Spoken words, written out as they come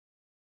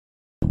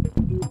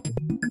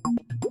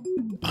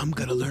I'm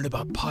going to learn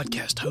about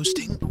podcast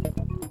hosting.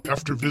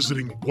 After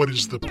visiting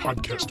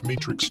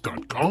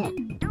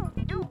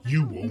whatisthepodcastmatrix.com,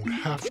 you won't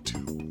have to.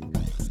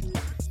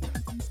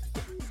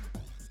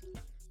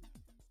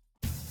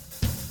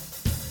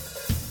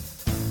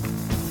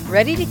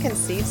 Ready to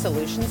conceive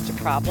solutions to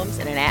problems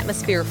in an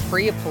atmosphere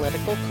free of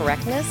political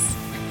correctness?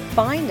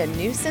 Find a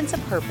new sense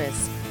of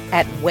purpose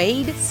at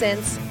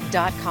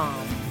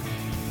wadesense.com.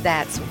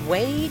 That's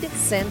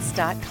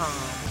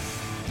wadesense.com.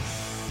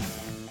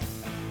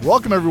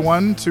 Welcome,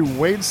 everyone, to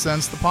Wade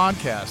Sense, the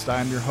podcast.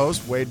 I am your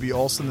host, Wade B.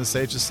 Olson, the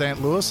Sage of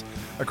St. Louis.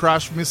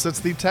 Across from me sits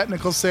the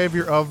technical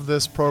savior of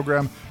this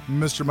program,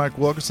 Mr. Mike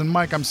Wilkerson.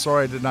 Mike, I'm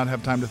sorry I did not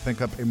have time to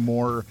think up a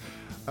more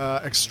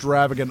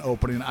extravagant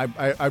opening.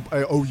 I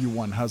owe you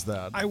one. How's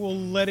that? I will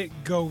let it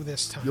go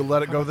this time. You'll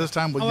let it go this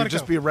time? Will you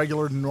just be a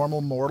regular, normal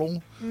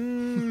mortal?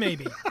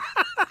 Maybe.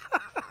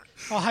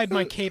 I'll hide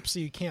my cape so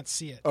you can't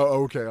see it.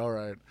 Oh, okay. All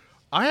right.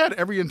 I had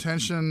every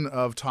intention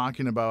of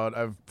talking about,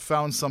 I've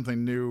found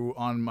something new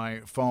on my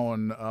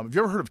phone. Have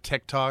you ever heard of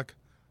TikTok?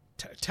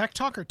 Tech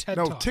Talk or TED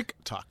Talk? No,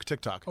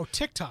 TikTok. Oh,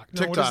 TikTok.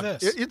 No, TikTok.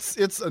 What is this?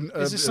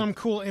 Is this some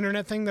cool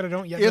internet thing that I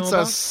don't yet know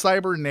about? It's a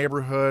cyber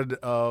neighborhood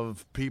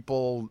of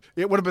people.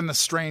 It would have been the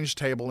strange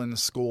table in the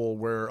school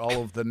where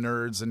all of the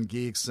nerds and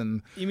geeks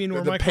and you mean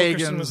where the Mike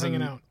pagans Wilkerson was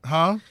hanging out?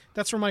 Huh?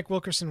 That's where Mike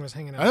Wilkerson was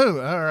hanging out.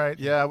 Oh, all right.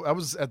 Yeah, I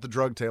was at the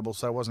drug table,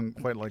 so I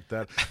wasn't quite like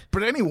that.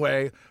 But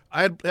anyway,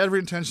 I had every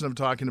intention of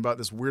talking about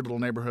this weird little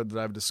neighborhood that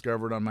I've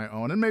discovered on my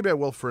own, and maybe I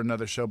will for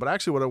another show. But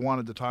actually what I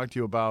wanted to talk to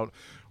you about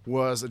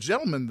was a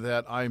gentleman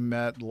that I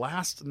met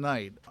last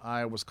night.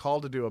 I was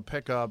called to do a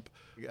pickup.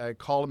 I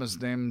called him. His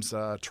name's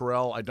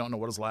Terrell. I don't know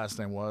what his last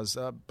name was.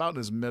 About in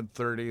his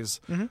mid-30s.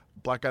 Mm-hmm.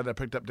 Black guy that I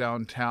picked up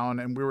downtown.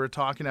 And we were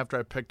talking after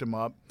I picked him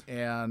up.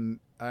 And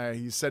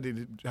he said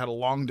he had a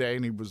long day.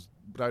 But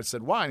I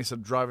said, why? And he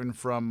said, driving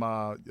from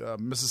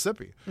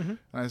Mississippi. Mm-hmm. And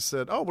I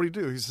said, oh, what do you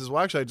do? He says,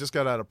 well, actually, I just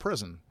got out of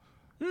prison.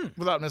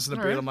 Without missing a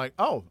beat. Right. I'm like,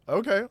 oh,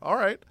 okay, all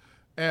right.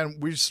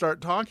 And we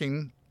start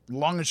talking.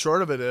 Long and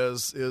short of it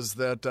is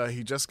that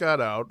he just got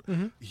out.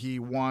 Mm-hmm. He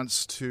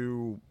wants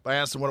to. I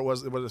asked him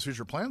what his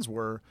future plans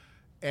were,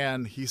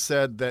 and he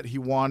said that he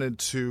wanted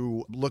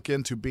to look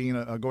into being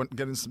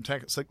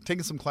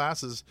taking some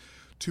classes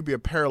to be a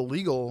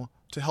paralegal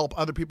to help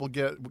other people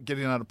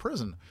getting out of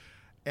prison.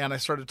 And I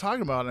started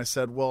talking about it, and I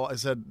said,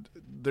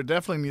 there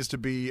definitely needs to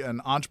be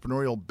an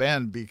entrepreneurial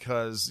bend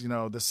because,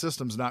 the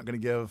system's not going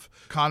to give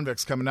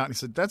convicts coming out. And he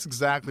said, that's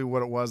exactly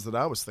what it was that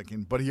I was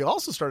thinking. But he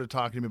also started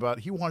talking to me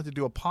about he wanted to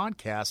do a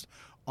podcast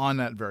on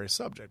that very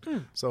subject.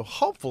 So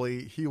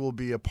hopefully he will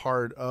be a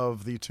part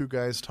of the Two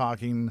Guys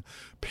Talking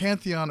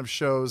pantheon of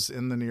shows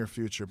in the near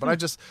future. But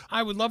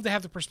I would love to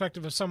have the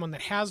perspective of someone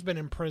that has been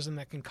in prison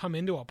that can come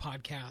into a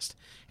podcast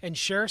and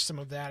share some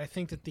of that. I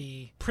think that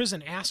the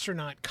prison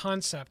astronaut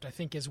concept,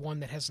 is one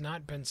that has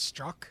not been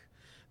struck.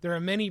 There are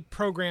many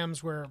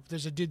programs where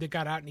there's a dude that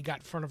got out and he got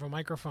in front of a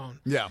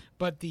microphone. Yeah.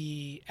 But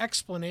the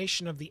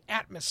explanation of the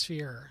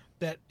atmosphere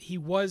that he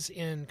was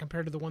in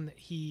compared to the one that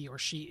he or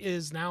she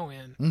is now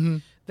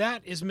in,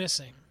 that is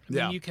missing.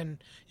 I mean, you can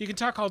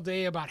talk all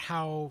day about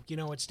how,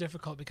 it's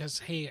difficult because,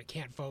 hey, I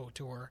can't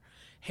vote, or,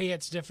 hey,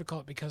 it's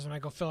difficult because when I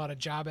go fill out a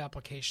job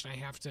application, I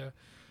have to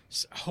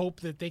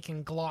hope that they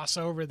can gloss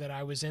over that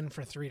I was in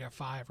for 3 to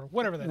 5 or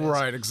whatever that is.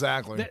 Right,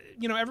 exactly.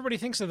 Everybody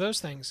thinks of those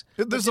things.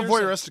 There's a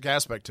voyeuristic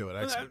aspect to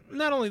it.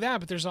 Not only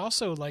that, but there's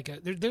also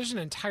there's an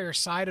entire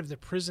side of the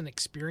prison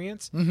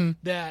experience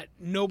that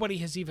nobody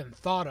has even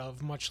thought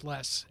of, much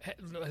less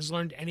has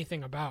learned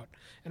anything about.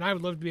 And I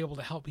would love to be able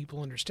to help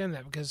people understand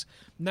that, because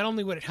not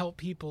only would it help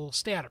people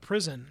stay out of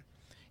prison,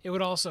 it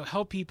would also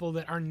help people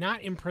that are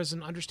not in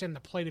prison understand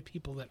the plight of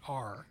people that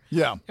are.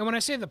 Yeah. And when I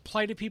say the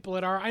plight of people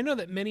that are, I know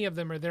that many of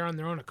them are there on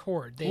their own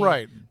accord.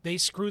 They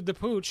screwed the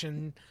pooch,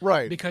 and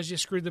because you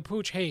screwed the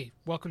pooch, hey,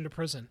 welcome to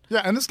prison.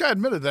 Yeah, and this guy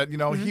admitted that,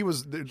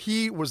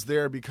 he was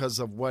there because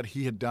of what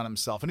he had done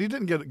himself. And he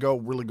didn't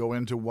really go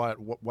into why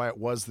it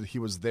was that he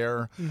was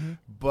there. Mm-hmm.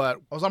 But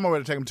I was on my way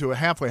to take him to a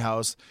halfway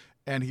house,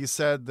 and he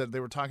said that they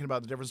were talking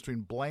about the difference between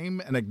blame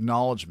and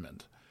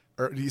acknowledgement.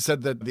 He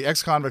said that the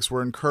ex-convicts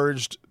were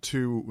encouraged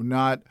to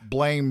not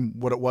blame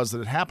what it was that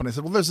had happened. I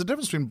said, well, there's a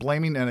difference between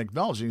blaming and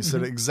acknowledging. He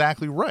said,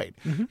 exactly right.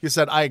 Mm-hmm. He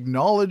said, I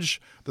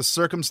acknowledge the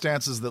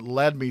circumstances that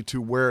led me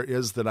to where it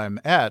is that I'm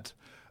at.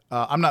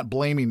 I'm not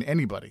blaming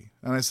anybody.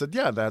 And I said,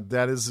 yeah,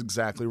 that is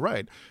exactly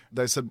right.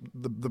 I said,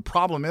 the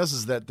problem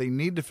is that they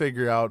need to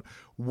figure out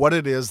what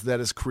it is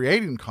that is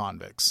creating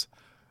convicts.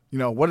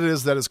 What it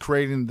is that is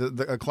creating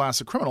a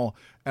class of criminal.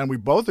 And we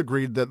both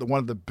agreed that one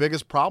of the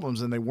biggest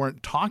problems, and they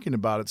weren't talking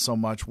about it so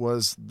much,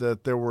 was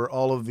that there were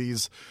all of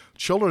these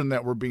children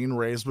that were being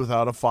raised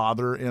without a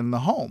father in the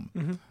home.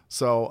 Mm-hmm.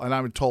 So, and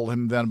I told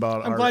him then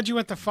about I'm glad you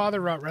went the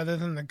father route rather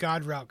than the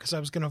God route, because I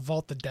was going to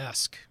vault the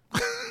desk.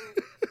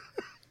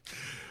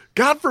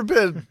 God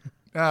forbid.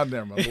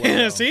 Never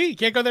mind. See? You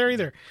can't go there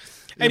either.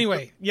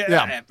 Anyway,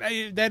 Yeah.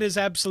 that is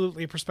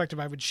absolutely a perspective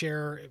I would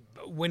share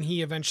when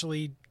he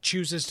eventually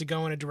chooses to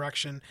go in a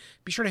direction.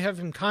 Be sure to have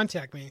him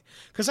contact me,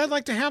 because I'd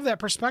like to have that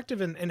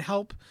perspective and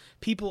help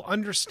people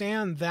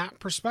understand that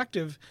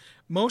perspective,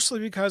 mostly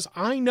because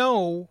I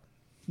know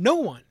no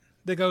one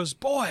that goes,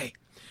 boy,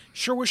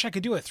 sure wish I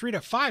could do a 3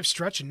 to 5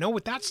 stretch and know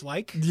what that's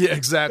like. Yeah,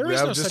 exactly. There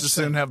is I no would just such as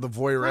soon thing. have the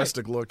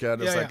voyeuristic look at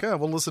it. It's Yeah, like, yeah. oh,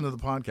 we'll listen to the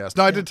podcast.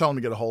 No, I did tell him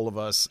to get a hold of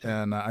us,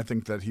 and I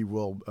think that he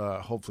will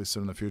hopefully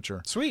soon in the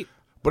future. Sweet.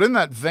 But in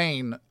that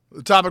vein,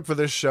 the topic for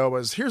this show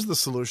is here's the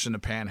solution to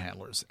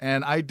panhandlers.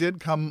 And I did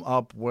come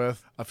up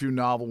with a few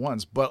novel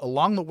ones. But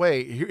along the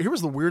way, here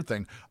was the weird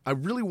thing. I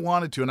really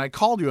wanted to, and I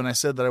called you and I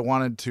said that I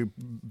wanted to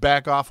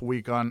back off a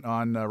week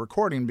on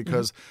recording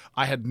because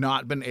I had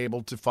not been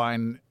able to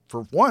find,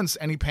 for once,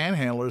 any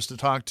panhandlers to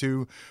talk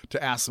to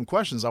ask some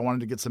questions. I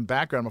wanted to get some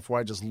background before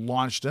I just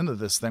launched into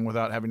this thing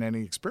without having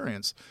any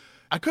experience.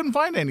 I couldn't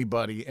find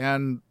anybody.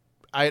 And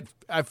I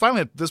finally,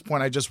 at this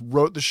point, I just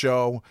wrote the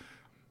show,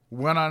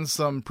 went on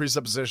some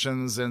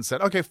presuppositions and said,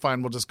 okay,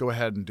 fine, we'll just go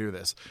ahead and do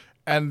this.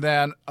 And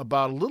then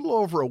about a little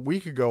over a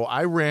week ago,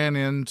 I ran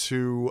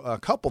into a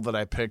couple that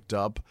I picked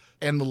up.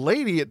 And the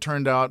lady, it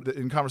turned out,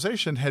 in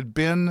conversation, had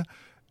been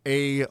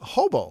a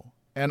hobo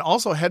and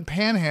also had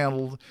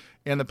panhandled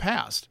in the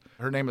past.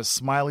 Her name is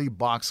Smiley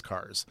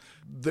Boxcars.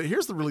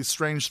 Here's the really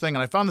strange thing,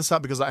 and I found this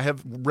out because I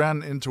have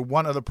ran into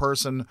one other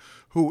person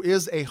who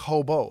is a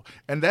hobo,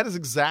 and that is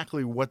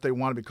exactly what they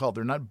want to be called.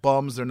 They're not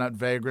bums, they're not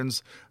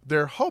vagrants,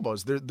 they're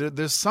hobos.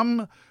 There's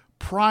some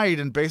pride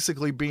in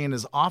basically being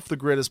as off the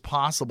grid as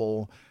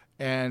possible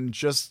and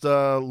just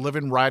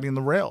riding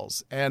the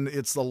rails. And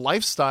it's the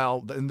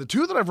lifestyle, and the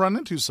two that I've run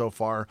into so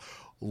far,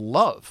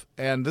 love.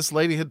 And this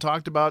lady had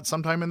talked about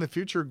sometime in the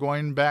future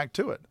going back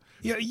to it.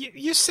 Yeah,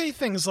 you say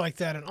things like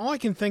that, and all I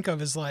can think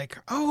of is like,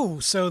 oh,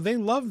 so they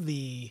love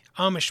the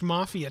Amish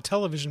Mafia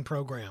television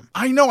program.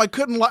 I know, I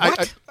couldn't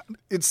What?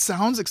 it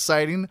sounds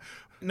exciting.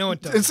 No,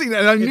 it And doesn't. see,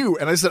 and I knew,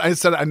 and I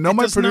said, I know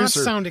my does not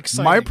producer. sound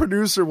exciting. My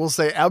producer will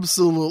say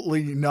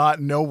absolutely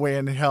not, no way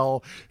in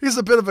hell. He's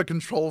a bit of a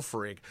control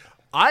freak.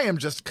 I am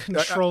just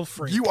Control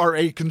freak. You are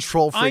a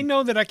control freak, I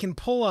know that I can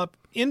pull up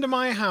into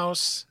my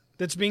house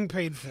that's being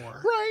paid for,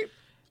 right?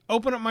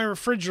 open up my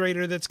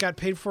refrigerator that's got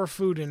paid for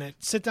food in it,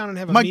 sit down and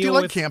have a Mike, meal do you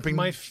like with camping?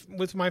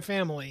 with my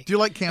family. Do you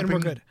like camping?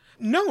 And we're good.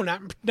 No,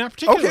 not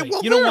particularly. Okay,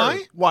 well, you know there.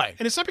 why? Why?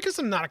 And it's not because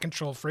I'm not a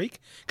control freak.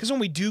 Because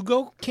when we do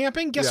go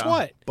camping, guess Yeah,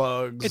 what?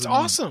 bugs It's and-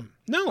 awesome.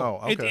 No,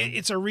 Oh, okay.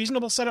 it's a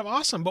reasonable set of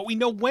awesome. But we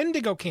know when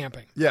to go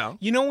camping. Yeah.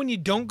 You know when you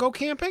don't go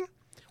camping?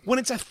 When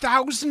it's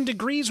 1,000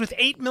 degrees with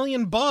 8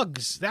 million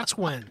bugs. That's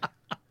when.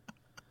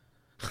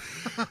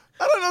 I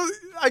don't know.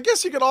 I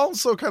guess you could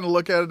also kind of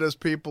look at it as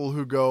people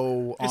who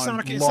go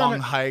on long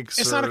hikes.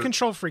 It's not a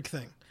control freak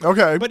thing.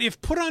 Okay. But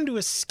if put onto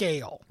a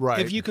scale, Right.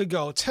 if you could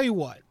go, tell you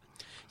what,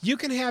 you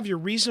can have your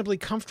reasonably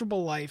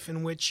comfortable life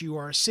in which you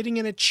are sitting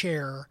in a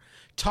chair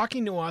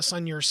talking to us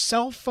on your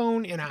cell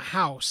phone in a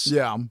house.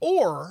 Yeah.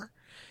 Or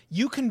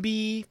you can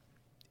be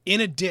in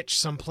a ditch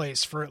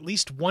someplace for at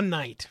least one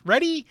night.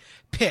 Ready?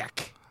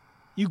 Pick.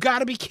 You got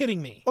to be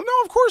kidding me. Well,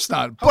 no, of course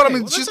not. But Okay, I mean,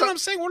 well, that's she's what not. I'm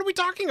saying. What are we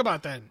talking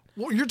about then?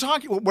 Well, you're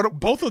talking. What?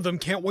 Both of them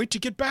can't wait to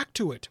get back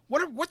to it.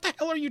 What the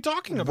hell are you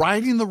talking about?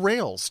 Riding the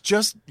rails,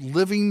 just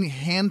living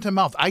hand to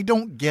mouth. I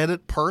don't get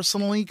it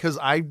personally because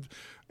I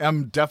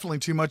am definitely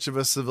too much of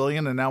a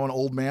civilian and now an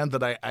old man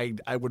that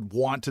I would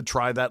want to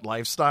try that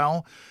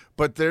lifestyle.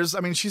 But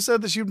she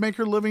said that she would make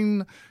her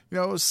living,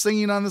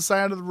 singing on the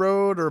side of the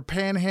road or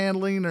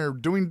panhandling or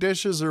doing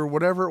dishes or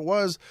whatever it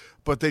was.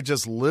 But they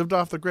just lived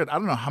off the grid. I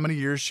don't know how many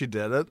years she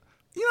did it.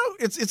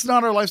 It's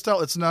not our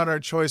lifestyle. It's not our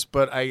choice.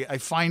 But I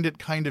find it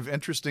kind of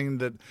interesting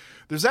that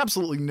there's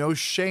absolutely no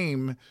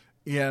shame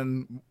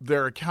in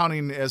their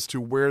accounting as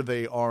to where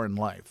they are in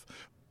life.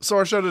 So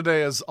our show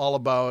today is all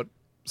about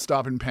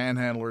stopping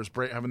panhandlers,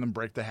 having them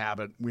break the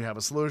habit. We have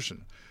a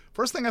solution.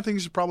 First thing I think you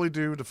should probably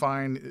do to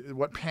find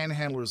what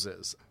panhandlers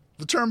is.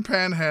 The term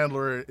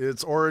panhandler,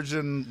 its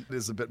origin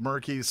is a bit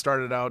murky. It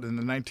started out in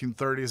the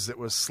 1930s. It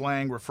was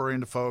slang referring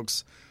to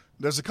folks.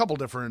 There's a couple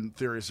different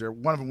theories here.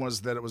 One of them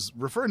was that it was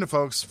referring to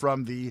folks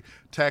from the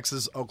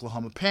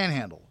Texas-Oklahoma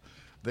panhandle.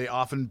 They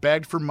often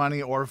begged for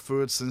money or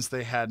food since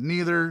they had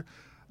neither.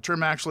 The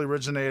term actually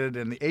originated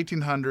in the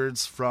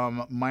 1800s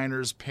from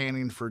miners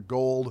panning for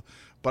gold,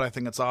 but I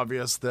think it's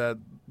obvious that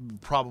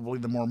probably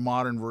the more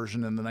modern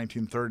version in the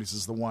 1930s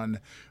is the one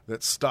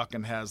that stuck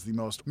and has the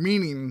most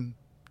meaning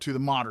to the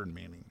modern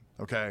meaning,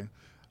 okay?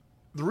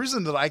 The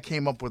reason that I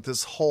came up with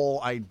this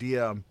whole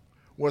idea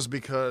was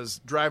because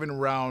driving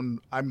around,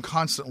 I'm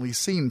constantly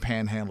seeing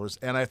panhandlers,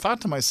 and I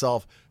thought to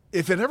myself,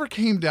 if it ever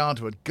came down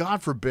to it,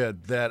 God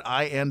forbid that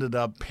I ended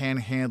up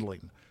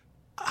panhandling,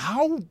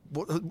 I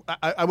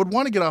would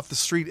want to get off the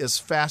street as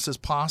fast as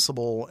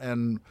possible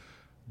and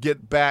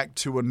get back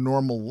to a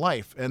normal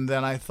life. And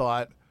then I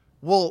thought,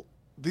 well,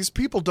 these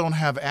people don't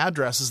have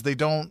addresses. They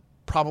don't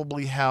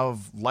probably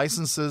have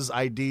licenses,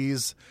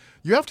 IDs.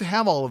 You have to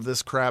have all of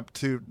this crap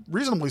to,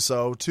 reasonably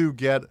so, to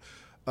get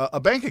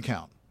a bank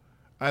account.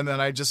 And then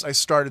I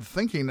started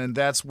thinking, and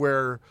that's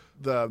where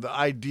the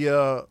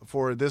idea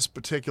for this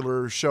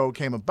particular show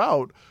came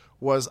about.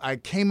 Was I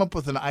came up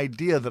with an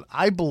idea that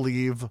I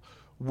believe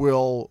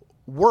will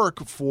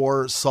work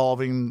for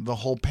solving the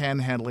whole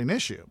panhandling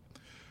issue.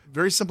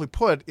 Very simply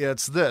put,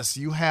 it's this.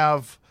 You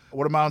have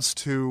what amounts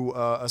to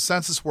a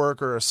census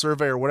worker, a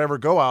survey, or whatever,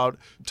 go out,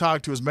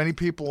 talk to as many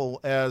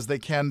people as they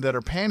can that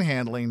are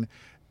panhandling,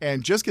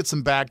 and just get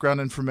some background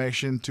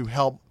information to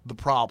help the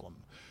problem.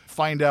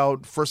 Find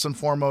out, first and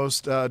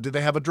foremost, do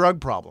they have a drug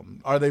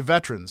problem? Are they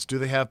veterans? Do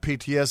they have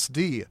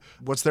PTSD?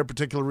 What's their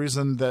particular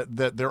reason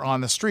that they're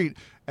on the street?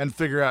 And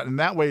figure out, in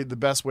that way, the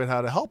best way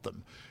how to help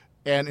them.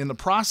 And in the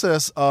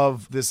process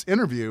of this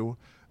interview,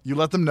 you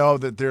let them know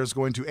that there's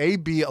going to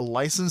be a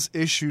license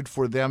issued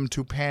for them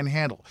to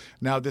panhandle.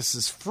 Now, this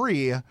is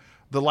free.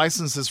 The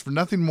license is for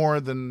nothing more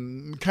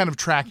than kind of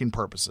tracking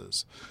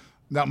purposes.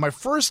 Now, my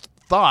first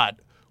thought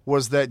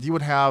was that you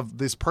would have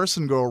this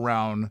person go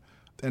around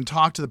and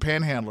talk to the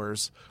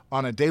panhandlers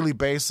on a daily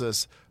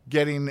basis,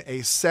 getting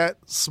a set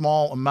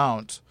small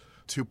amount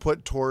to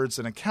put towards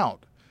an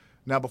account.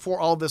 Now, before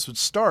all this would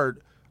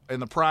start, in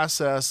the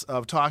process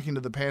of talking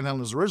to the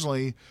panhandlers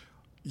originally,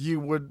 you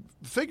would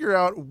figure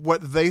out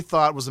what they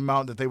thought was the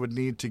amount that they would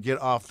need to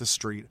get off the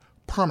street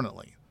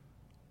permanently.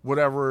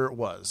 Whatever it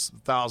was,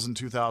 1,000,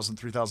 2,000,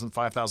 3,000,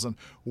 5,000,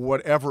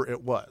 whatever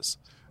it was.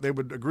 They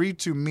would agree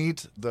to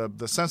meet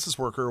the census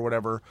worker or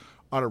whatever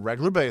on a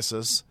regular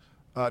basis,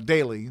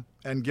 daily,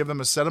 and give them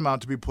a set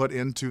amount to be put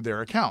into their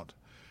account.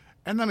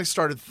 And then I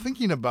started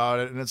thinking about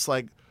it, and it's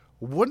like,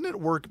 wouldn't it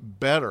work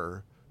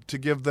better to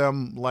give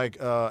them like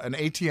an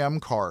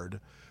ATM card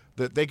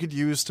that they could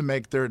use to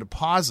make their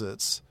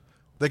deposits?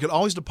 They could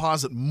always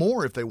deposit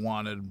more if they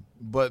wanted,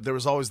 but there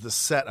was always the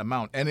set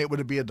amount. And it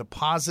would be a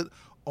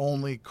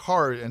deposit-only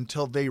card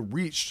until they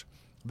reached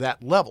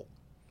that level.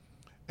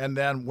 And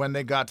then when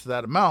they got to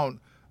that amount,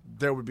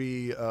 there would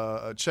be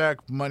a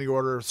check, money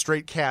order,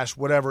 straight cash,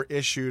 whatever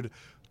issued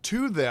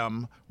to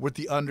them with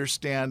the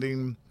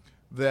understanding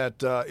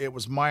that it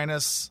was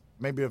minus,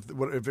 maybe if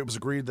it was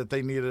agreed that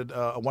they needed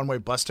a one-way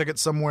bus ticket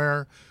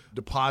somewhere,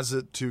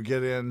 deposit to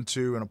get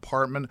into an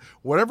apartment,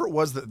 whatever it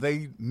was that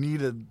they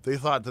needed, they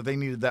thought that they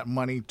needed that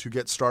money to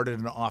get started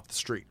and off the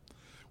street.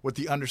 With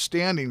the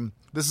understanding,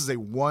 this is a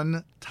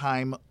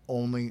one-time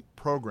only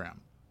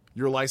program.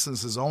 Your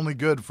license is only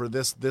good for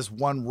this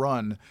one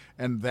run,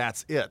 and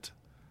that's it,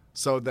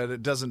 so that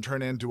it doesn't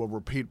turn into a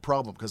repeat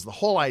problem, because the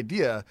whole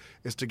idea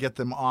is to get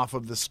them off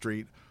of the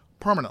street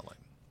permanently.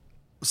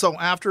 So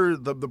after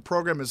the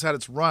program has had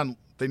its run,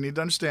 they need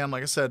to understand,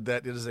 like I said,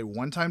 that it is a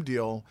one-time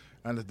deal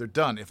and that they're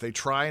done. If they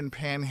try and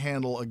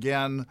panhandle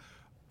again,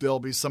 there'll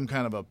be some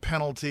kind of a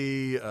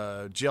penalty,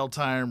 jail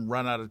time,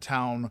 run out of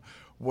town,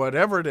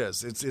 whatever it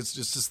is. It's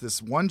just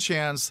this one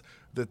chance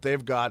that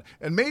they've got.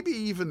 And maybe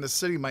even the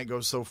city might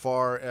go so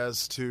far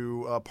as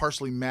to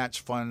partially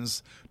match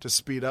funds to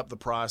speed up the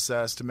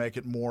process, to make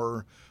it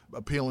more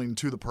appealing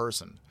to the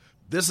person.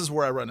 This is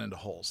where I run into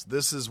holes.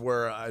 This is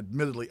where,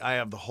 admittedly, I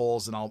have the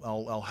holes, and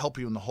I'll help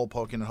you in the hole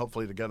poking, and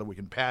hopefully together we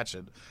can patch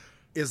it,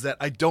 is that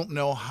I don't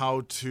know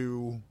how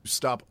to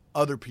stop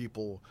other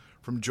people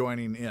from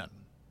joining in.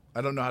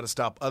 I don't know how to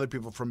stop other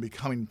people from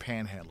becoming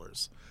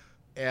panhandlers.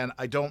 And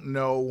I don't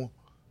know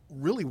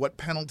really what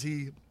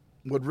penalty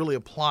would really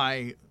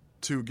apply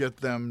to get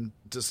them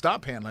to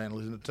stop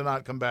panhandling, to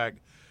not come back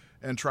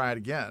and try it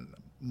again.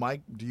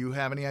 Mike, do you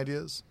have any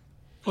ideas?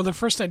 Well, the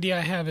first idea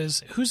I have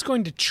is, who's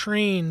going to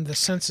train the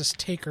census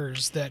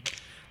takers that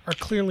are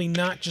clearly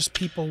not just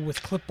people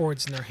with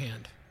clipboards in their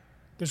hand?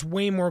 There's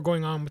way more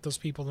going on with those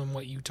people than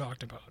what you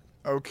talked about.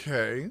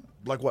 Okay.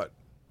 Like what?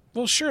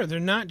 Well, sure. They're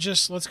not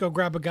just, let's go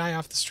grab a guy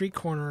off the street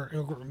corner,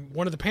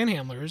 one of the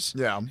panhandlers,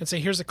 and say,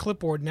 here's a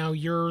clipboard, now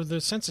you're the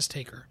census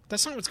taker.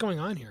 That's not what's going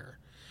on here.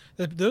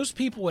 Those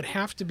people would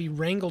have to be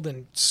wrangled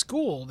and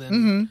schooled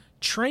and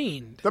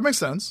trained. That makes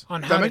sense.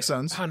 On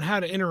how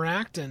to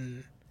interact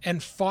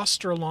and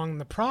foster along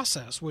the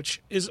process,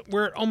 which is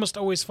where it almost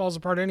always falls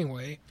apart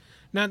anyway.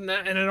 And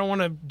I don't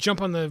want to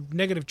jump on the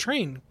negative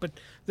train, but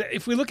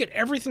if we look at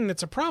everything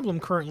that's a problem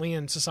currently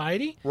in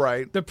society,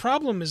 right, the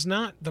problem is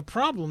not the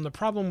problem. The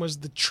problem was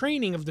the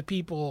training of the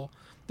people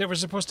that were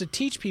supposed to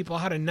teach people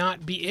how to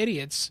not be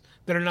idiots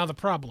that are now the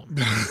problem.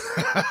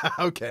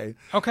 Okay.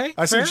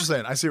 I see what you're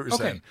saying.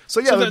 saying.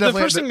 So yeah, the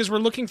first thing is we're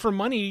looking for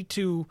money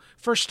to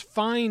first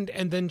find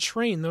and then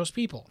train those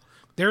people.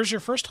 There's your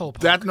first hole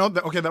poke.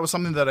 That was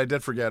something that I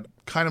did forget.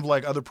 Kind of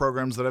like other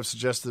programs that I've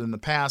suggested in the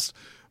past.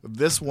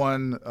 This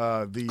one,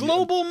 the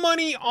Global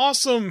Money,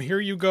 awesome. Here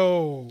you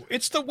go.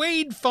 It's the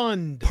Wade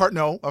Fund.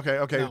 No.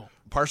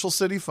 Partial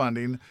city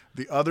funding.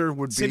 The other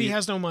would be city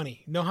has no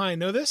money. Know how I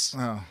know this?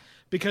 Oh.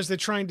 Because they're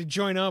trying to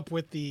join up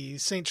with the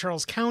St.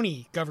 Charles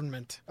County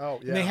government. Oh,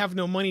 yeah. And they have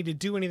no money to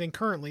do anything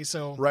currently,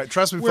 so... Right.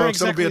 Trust me,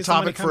 folks, it'll be a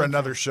topic for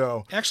another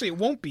show. Actually, it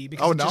won't be.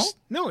 Because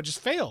it just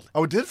failed.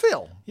 Oh, it did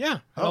fail? Yeah.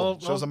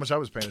 Shows how much I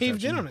was paying attention.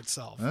 Caved in on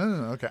itself.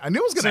 Oh, okay. I knew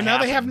it was going to happen. So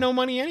now they have no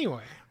money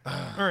anyway.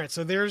 All right,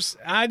 so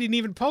I didn't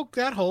even poke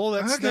that hole.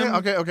 That's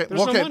okay. There's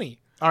no money.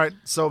 All right,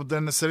 so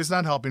then the city's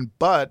not helping,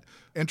 but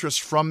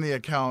interest from the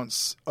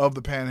accounts of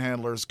the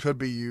panhandlers could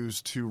be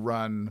used to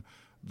run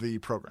the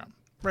program.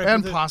 Right,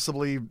 and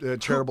possibly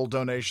charitable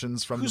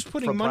donations from who's the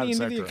putting from money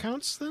private into the sector.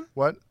 accounts then?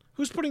 What?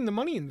 Who's putting the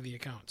money into the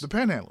accounts? The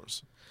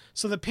panhandlers.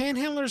 So the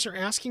panhandlers are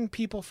asking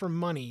people for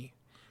money.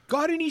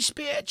 Got any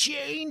spare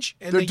change?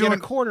 And They're they doing, get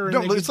a quarter and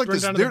no, they it's get like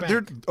this. down to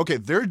the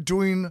bank. They're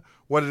doing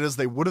what it is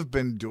they would have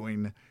been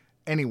doing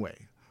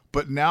anyway.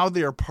 But now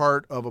they are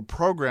part of a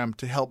program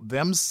to help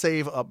them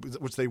save up,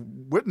 which they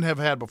wouldn't have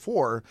had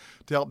before,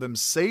 to help them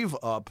save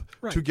up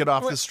to get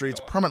off the streets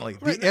permanently.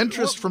 Right. The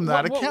interest from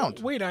that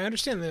account. Wait, I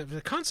understand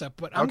the concept,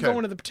 but I'm Okay.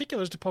 going to the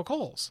particulars to poke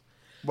holes.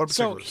 What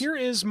So particulars? here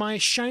is my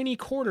shiny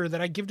quarter that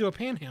I give to a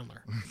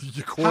panhandler.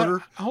 Your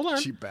quarter? Hold on.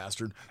 Cheap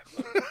bastard.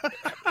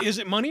 Is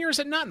it money or is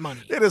it not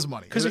money? It is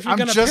money. Because if you're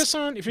going to piss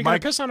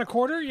on, a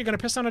quarter, you're going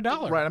to piss on a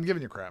dollar. Right, I'm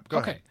giving you crap. Go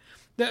Okay.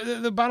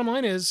 ahead. The bottom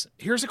line is,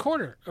 here's a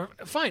quarter.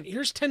 Fine,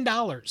 here's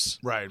 $10.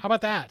 Right. How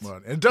about that?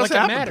 Well, it does Like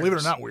happen, matters. believe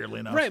it or not, weirdly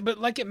enough. Right, but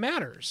like it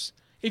matters.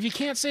 If you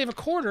can't save a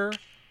quarter,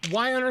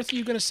 why on earth are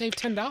you going to save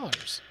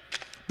 $10?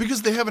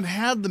 Because they haven't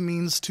had the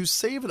means to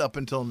save it up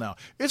until now.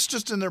 It's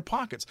just in their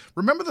pockets.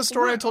 Remember the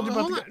story I told you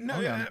about? Hold on.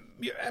 No,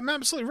 I'm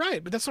absolutely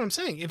right, but that's what I'm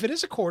saying. If it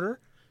is a quarter,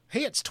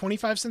 hey, it's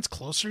 25 cents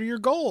closer to your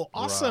goal.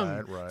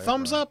 Awesome. Right,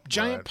 Thumbs up. right.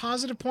 Giant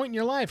positive point in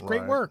your life.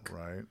 Great work.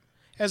 Right.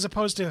 As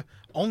opposed to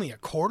only a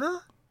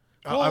quarter?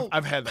 Well,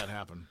 I've had that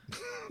happen.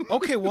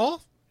 okay,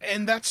 well,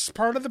 and that's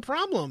part of the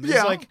problem. It's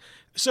Yeah. like,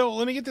 so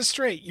let me get this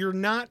straight. You're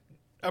not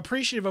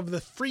appreciative of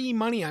the free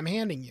money I'm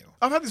handing you.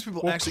 I've had these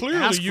people Well, actually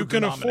clearly ask you for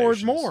can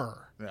afford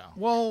more. Yeah.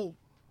 Well,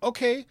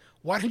 okay.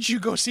 Why don't you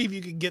go see if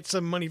you can get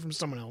some money from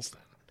someone else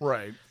then?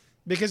 Right.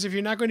 Because if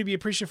you're not going to be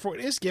appreciative for what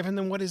is given,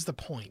 then what is the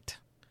point?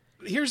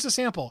 Here's the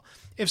sample.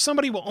 If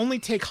somebody will only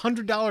take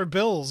 $100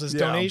 bills as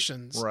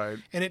donations, right.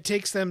 and it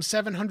takes them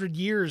 700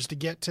 years to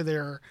get to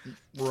their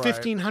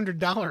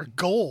 $1,500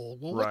 goal,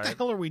 well, what the Right.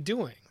 hell are we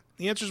doing?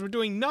 The answer is we're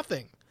doing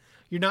nothing.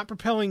 You're not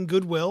propelling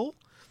goodwill.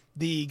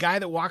 The guy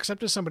that walks up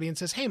to somebody and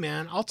says, hey,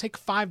 man, I'll take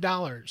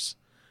 $5.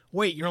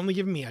 Wait, you're only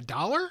giving me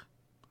 $1?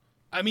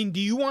 I mean, do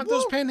you want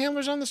those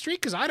panhandlers on the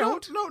street? Because I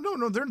don't.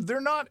 No.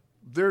 They're not.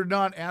 They're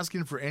not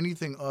asking for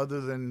anything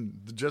other than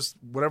just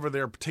whatever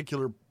their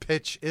particular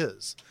pitch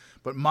is.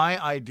 But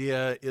my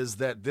idea is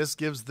that this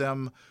gives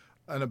them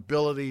an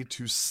ability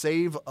to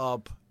save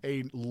up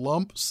a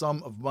lump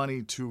sum of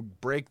money to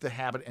break the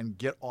habit and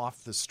get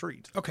off the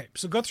street. Okay,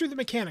 so go through the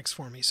mechanics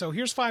for me. So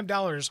here's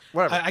 $5.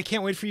 Whatever. I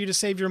can't wait for you to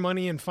save your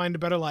money and find a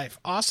better life.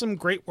 Awesome,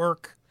 great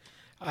work.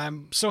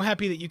 I'm so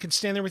happy that you can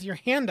stand there with your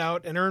hand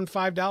out and earn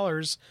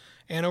 $5,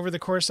 and over the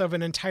course of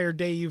an entire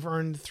day, you've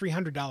earned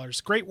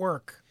 $300. Great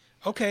work.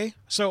 Okay,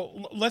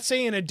 so let's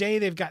say in a day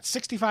they've got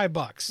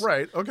 $65.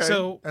 Right. Okay.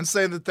 So and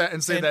say that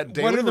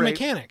daily what are the rate-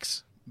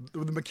 mechanics?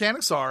 The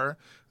mechanics are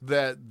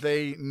that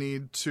they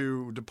need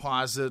to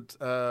deposit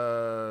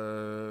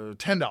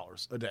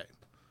 $10 a day.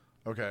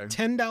 Okay.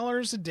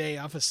 $10 a day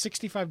off of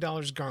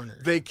 $65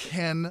 garnered. They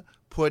can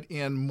put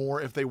in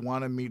more if they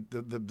want to meet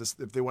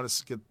if they want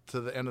to get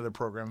to the end of the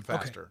program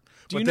faster.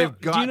 Do you But know,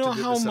 they've got do you know to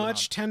get how this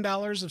much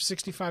 $10 of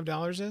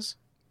 $65 is?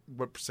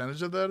 What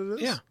percentage of that it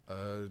is? Yeah.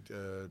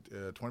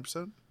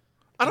 20%.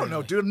 I don't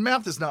know, dude.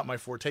 Math is not my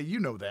forte. You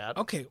know that.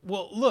 Okay,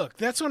 well, look,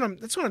 that's what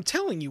I'm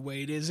telling you,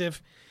 Wade. Is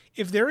if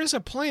there is a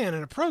plan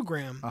and a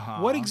program,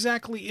 what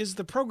exactly is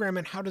the program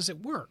and how does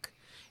it work?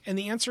 And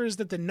the answer is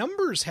that the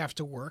numbers have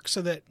to work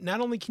so that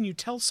not only can you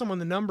tell someone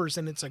the numbers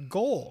and it's a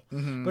goal,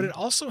 but it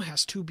also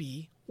has to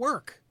be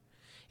work.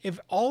 If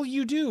all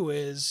you do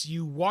is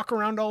you walk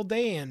around all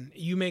day and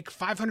you make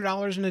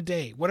 $500 in a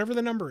day, whatever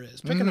the number is,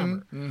 pick a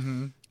number.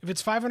 If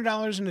it's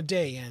 $500 in a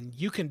day and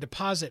you can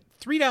deposit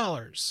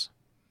 $3,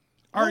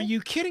 are you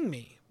kidding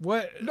me?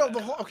 What? No,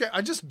 okay.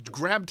 I just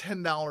grabbed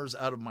 $10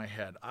 out of my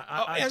head.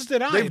 As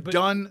did I.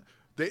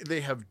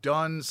 They have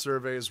done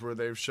surveys where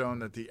they've shown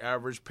that the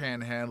average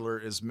panhandler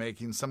is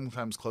making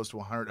sometimes close to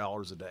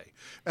 $100 a day.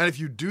 And if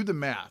you do the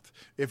math,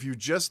 if you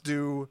just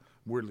do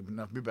weirdly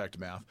enough, be back to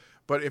math,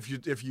 but if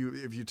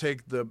you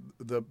take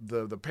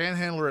the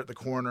panhandler at the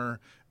corner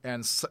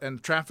and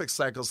traffic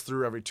cycles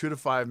through every 2 to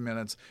 5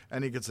 minutes,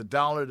 and he gets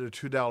 $1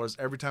 to $2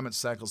 every time it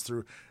cycles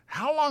through,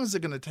 how long is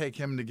it going to take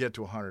him to get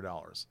to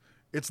 $100?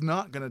 It's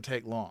not going to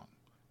take long.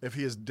 If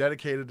he is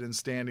dedicated and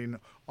standing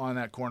on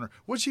that corner,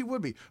 which he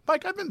would be.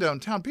 Mike, I've been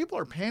downtown. People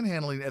are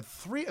panhandling at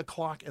 3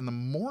 o'clock in the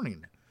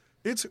morning.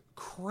 It's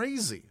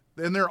crazy.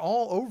 And they're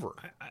all over.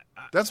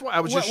 That's why I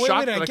was just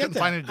shocked that I couldn't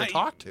find anyone to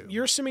talk to.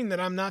 You're assuming that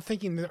I'm not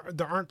thinking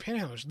there aren't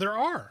panhandlers. There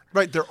are.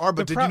 Right, there are.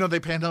 But did you know they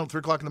panhandle at 3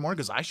 o'clock in the morning?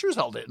 Because I sure as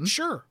hell didn't.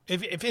 Sure.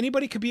 If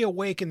anybody could be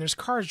awake and there's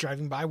cars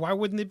driving by, why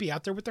wouldn't they be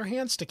out there with their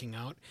hands sticking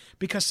out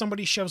because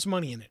somebody shoves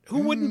money in it?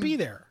 Who wouldn't be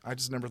there? I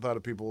just never thought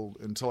of people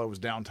until I was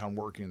downtown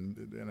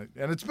working.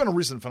 And it's been a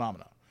recent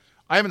phenomenon.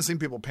 I haven't seen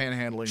people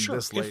panhandling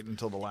this late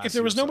until the last If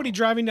there was year or nobody so.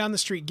 driving down the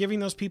street giving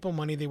those people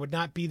money, they would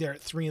not be there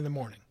at 3 a.m.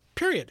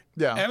 Period.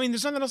 Yeah. I mean,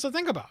 there's nothing else to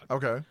think about.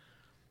 Okay.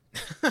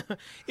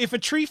 If a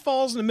tree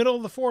falls in the middle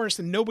of the forest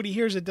and nobody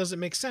hears it, does it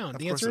make sound?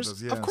 The answer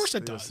is, of course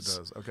it does. Yes, it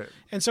does. Okay.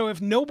 And so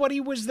if nobody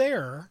was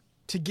there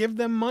to give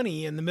them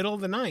money in the middle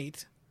of the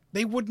night,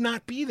 they would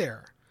not be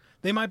there.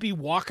 They might be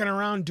walking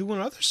around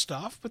doing other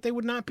stuff, but they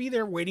would not be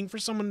there waiting for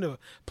someone to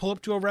pull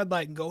up to a red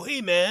light and go,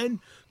 "Hey, man,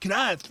 can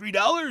I have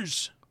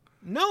 $3?"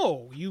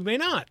 No, you may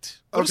not.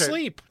 Go to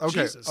sleep.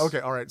 Okay. Jesus. Okay.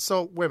 All right.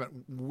 So wait a minute.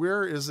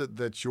 Where is it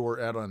that you're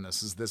at on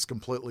this? Is this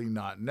completely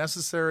not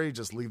necessary?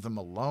 Just leave them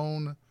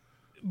alone?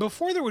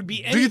 Before there would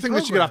be any Do you think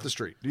they should get program, off the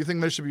street? Do you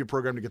think there should be a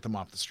program to get them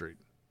off the street?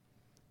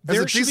 there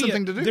That's a should decent be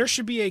thing to do. There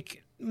should be a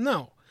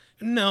no.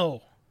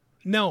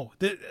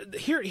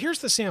 Here's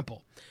the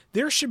sample.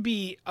 There should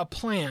be a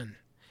plan,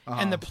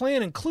 and the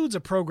plan includes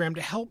a program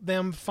to help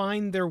them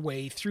find their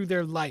way through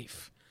their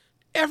life.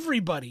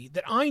 Everybody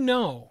that I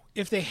know,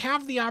 if they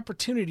have the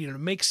opportunity to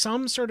make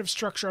some sort of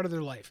structure out of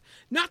their life,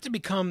 not to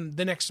become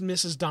the next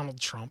Mrs. Donald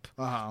Trump,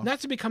 not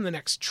to become the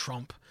next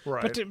Trump,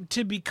 Right. but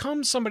to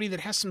become somebody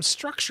that has some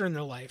structure in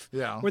their life,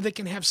 Yeah. where they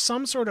can have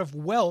some sort of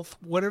wealth,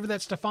 whatever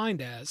that's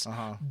defined as,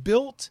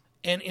 built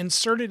and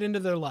inserted into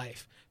their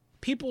life,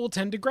 people will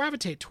tend to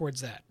gravitate towards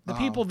that. The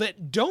people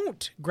that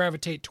don't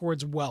gravitate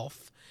towards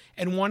wealth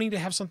and wanting to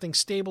have something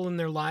stable in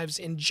their lives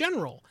in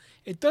general,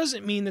 it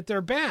doesn't mean that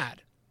they're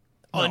bad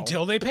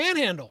until they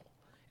panhandle.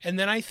 And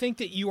then I think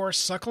that you are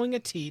suckling a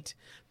teat.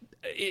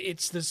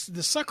 It's this,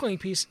 the suckling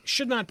piece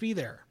should not be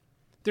there.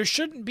 There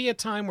shouldn't be a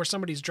time where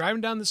somebody's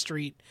driving down the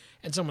street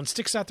and someone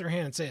sticks out their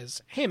hand and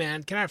says, "Hey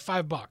man, can I have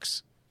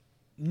 $5?"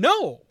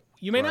 No,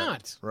 you may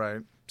not.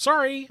 Right.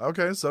 Sorry.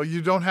 Okay, so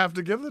you don't have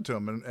to give it to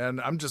them. And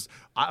I'm just,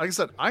 like I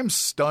said, I'm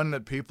stunned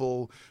that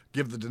people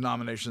give the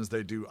denominations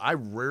they do. I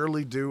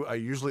rarely do. I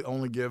usually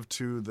only give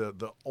to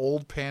the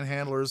old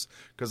panhandlers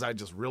because I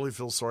just really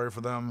feel sorry for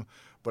them.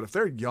 But if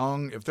they're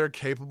young, if they're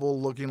capable,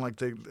 looking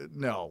like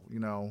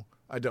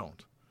I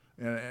don't.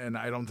 And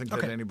I don't think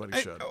that anybody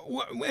should.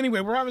 Anyway,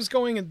 where I was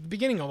going at the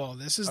beginning of all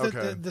this is that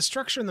Okay. the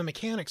structure and the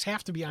mechanics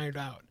have to be ironed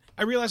out.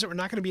 I realize that we're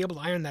not going to be able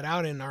to iron that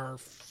out in our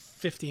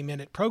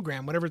 50-minute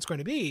program, whatever it's going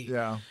to be.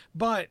 Yeah.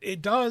 But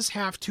it does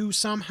have to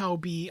somehow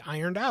be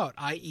ironed out,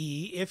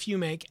 i.e., if you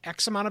make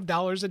X amount of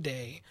dollars a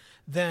day,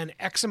 then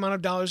X amount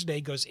of dollars a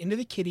day goes into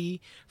the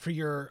kitty for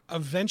your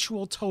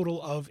eventual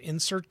total of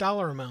insert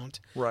dollar amount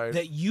Right.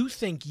 that you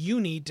think you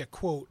need to,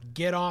 quote,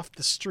 get off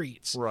the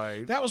streets.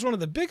 Right. That was one of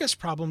the biggest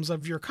problems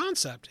of your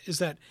concept, is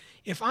that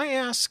if I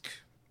ask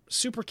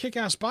super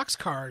kick-ass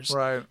boxcars,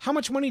 Right. how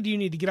much money do you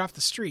need to get off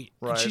the street?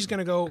 Right. And she's going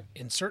to go,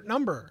 insert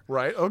number.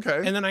 Right, okay.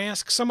 And then I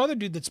ask some other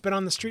dude that's been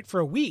on the street for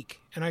a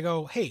week, and I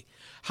go, "Hey,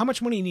 how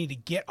much money do you need to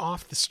get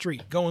off the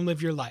street? Go and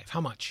live your life.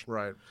 How much?"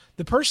 Right.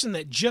 The person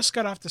that just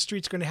got off the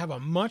street is going to have a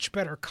much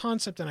better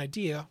concept and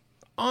idea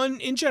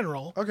in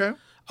general Okay.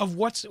 of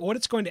what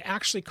it's going to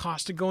actually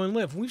cost to go and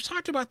live. We've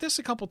talked about this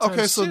a couple times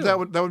Okay, so too. that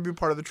would be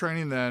part of the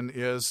training then,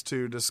 is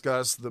to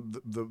discuss the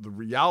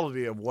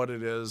reality of what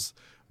it is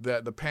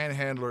that the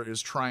panhandler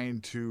is trying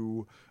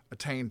to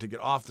attain to get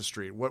off the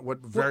street. What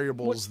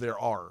variables there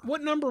are.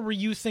 What number were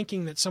you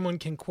thinking that someone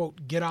can,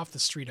 quote, get off the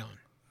street on?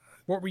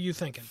 What were you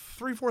thinking?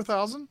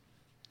 3,000-4,000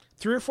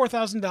 $3,000 or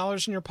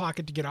 $4,000 in your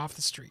pocket to get off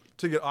the street.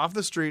 to get off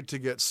the street, to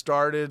get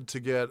started, to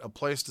get a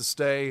place to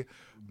stay,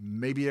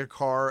 maybe a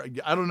car.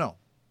 I don't know.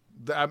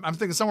 I'm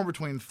thinking somewhere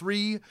between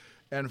 3,000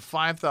 and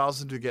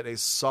 5,000 to get a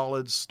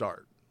solid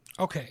start.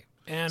 Okay.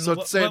 And So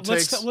say it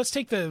let's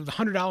take the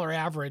 $100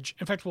 average.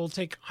 In fact, we'll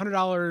take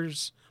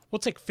 $100. We'll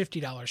take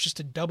 $50 just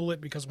to double it,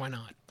 because why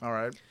not? All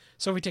right.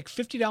 So if we take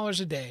 $50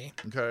 a day,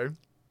 Okay.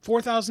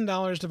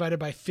 $4,000 divided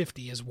by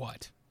 50 is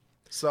what?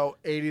 So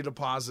 80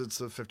 deposits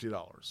of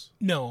 $50.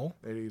 No,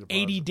 80 deposits.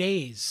 80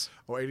 days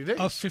Oh, 80 days.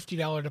 of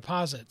 $50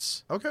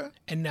 deposits. Okay.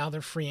 And now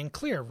they're free and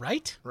clear,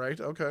 right? Right.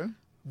 Okay.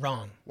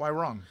 Wrong. Why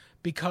wrong?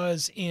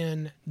 Because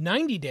in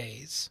 90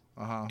 days,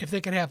 if they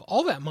could have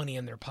all that money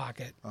in their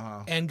pocket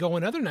and go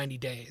another 90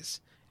 days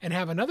and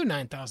have another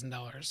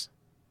 $9,000,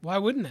 why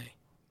wouldn't they?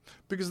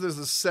 Because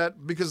there's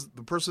because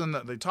the person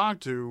that they talk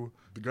to,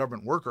 the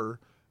government worker,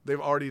 they've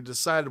already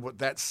decided what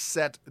that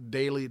set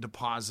daily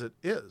deposit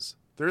is.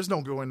 There is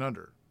no going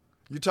under.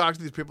 You talk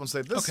to these people and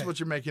say, "This is what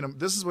you're making.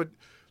 This is what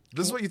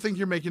you think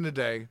you're making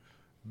today.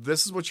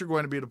 This is what you're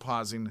going to be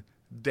depositing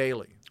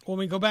daily." When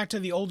we go back to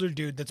the older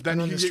dude that's Then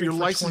been on you the get street your for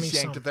license 20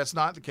 yanked if that's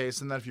not the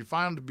case, and then if you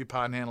find to be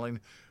panhandling,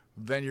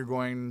 then you're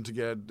going to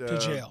get to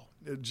jail.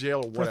 Jail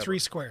or For whatever. 3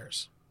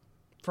 squares.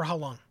 For how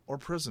long? Or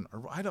prison.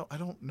 Or I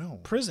don't know.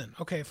 Prison.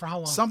 Okay, for how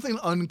long? Something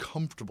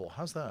uncomfortable.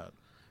 How's that?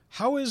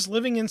 How is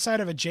living inside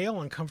of a jail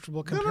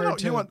uncomfortable compared no,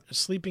 to you want-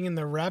 sleeping in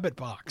the rabbit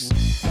box?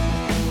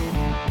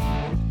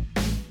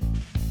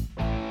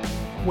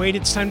 Wade,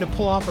 it's time to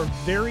pull off our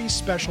very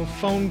special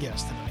phone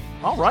guest tonight.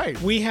 All right.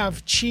 We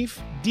have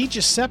Chief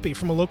DiGiuseppe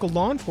from a local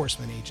law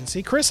enforcement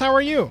agency. Chris, how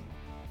are you?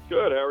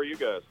 Good. How are you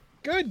guys?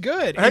 Good,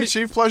 good. Hey, And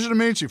Chief. Pleasure to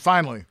meet you.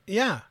 Finally.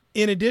 yeah.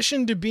 In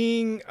addition to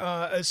being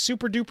a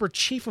super duper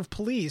chief of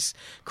police,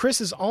 Chris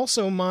is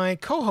also my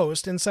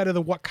co-host inside of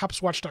the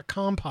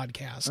WhatCopsWatch.com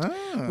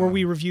podcast, where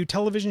we review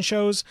television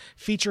shows,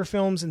 feature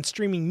films, and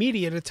streaming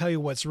media to tell you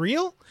what's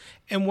real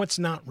and what's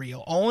not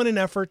real, all in an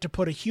effort to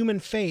put a human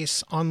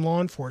face on law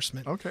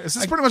enforcement. Okay. Is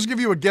this pretty much give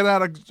you a get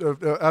out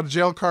of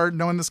jail card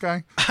knowing this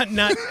guy?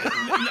 Not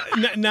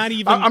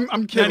even.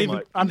 I'm kidding. Not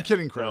even, I'm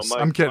kidding, Chris. No,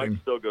 Mike, I'm kidding.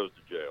 Mike still goes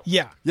to jail.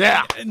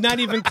 Yeah. Not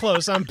even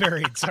close. I'm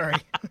buried. Sorry.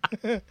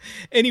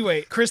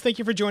 Anyway, Chris, thank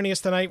you for joining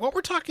us tonight. What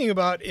we're talking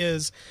about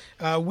is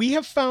we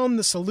have found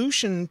the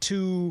solution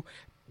to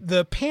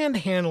the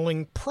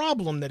panhandling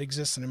problem that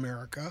exists in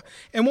America.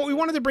 And what we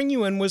wanted to bring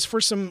you in was for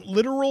some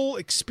literal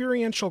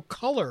experiential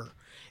color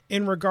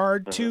in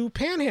regard to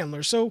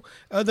panhandlers. So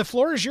the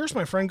floor is yours,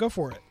 my friend. Go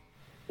for it.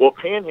 Well,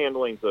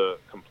 panhandling's a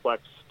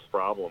complex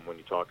problem when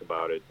you talk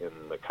about it in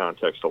the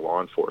context of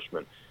law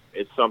enforcement.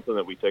 It's something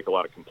that we take a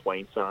lot of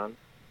complaints on.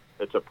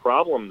 It's a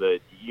problem that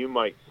you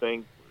might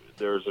think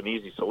there's an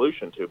easy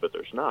solution to, but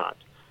there's not.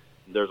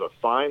 There's a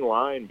fine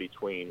line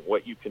between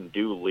what you can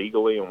do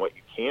legally and what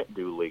you can't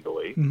do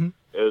legally. Mm-hmm.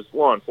 As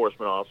law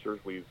enforcement officers,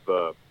 we've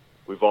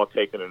all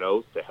taken an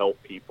oath to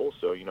help people.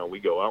 So, we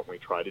go out and we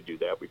try to do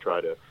that. We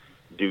try to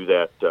do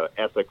that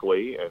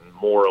ethically and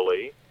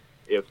morally.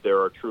 If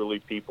there are truly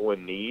people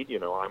in need,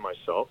 I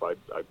myself, I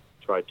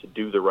try to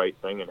do the right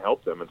thing and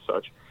help them and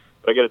such.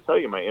 But I got to tell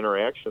you, my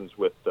interactions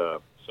with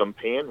some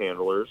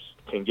panhandlers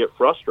can get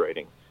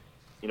frustrating.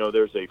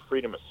 There's a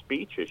freedom of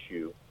speech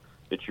issue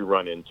that you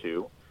run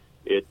into.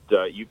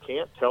 You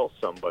can't tell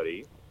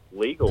somebody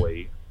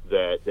legally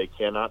that they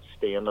cannot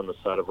stand on the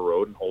side of a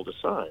road and hold a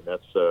sign.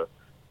 That's a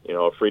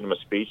freedom of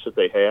speech that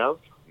they have.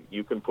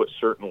 You can put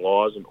certain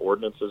laws and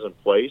ordinances in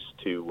place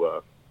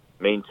to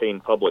maintain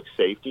public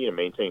safety and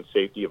maintain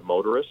safety of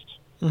motorists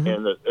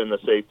and the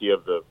safety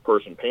of the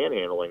person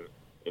panhandling,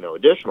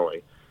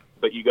 additionally.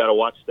 But you got to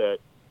watch that,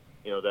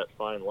 that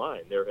fine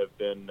line. There have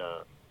been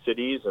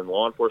cities and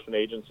law enforcement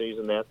agencies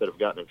and that have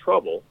gotten in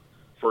trouble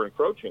for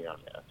encroaching on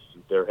that.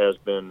 There has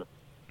been,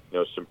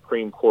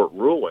 Supreme Court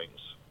rulings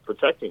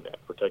protecting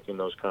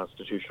those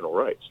constitutional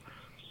rights.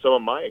 Some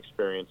of my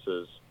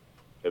experiences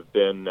have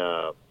been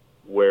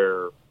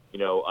where,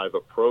 I've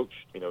approached,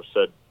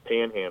 said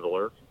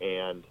panhandler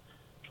and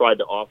tried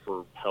to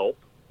offer help,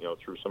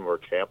 through some of our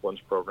chaplains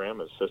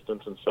program,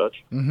 assistance and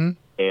such,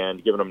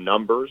 and given them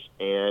numbers,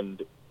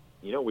 and,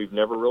 we've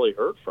never really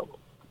heard from them.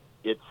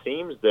 It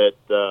seems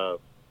that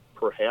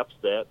perhaps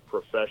that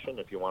profession,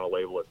 if you want to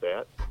label it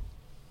that,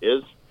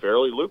 is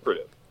fairly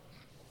lucrative.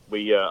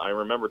 I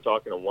remember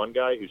talking to one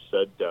guy who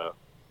said,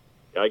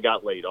 I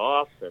got laid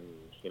off, and,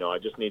 I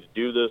just need to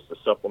do this to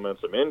supplement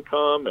some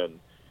income, and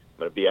I'm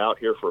going to be out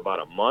here for about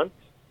a month.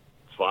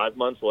 5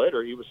 months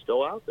later, he was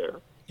still out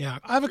there. Yeah,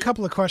 I have a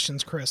couple of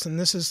questions, Chris, and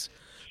this is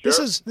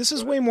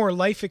Sure. way more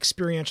life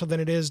experiential than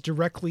it is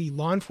directly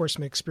law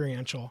enforcement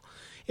experiential.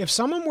 If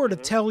someone were to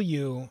tell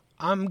you,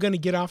 I'm going to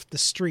get off the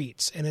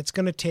streets and it's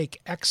going to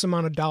take X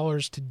amount of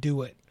dollars to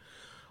do it,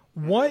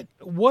 we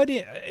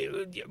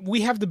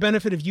have the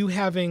benefit of you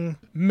having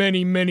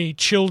many, many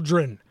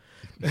children.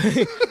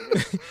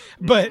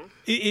 But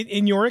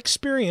in your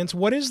experience,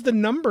 what is the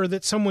number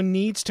that someone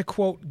needs to,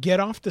 quote, get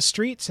off the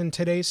streets in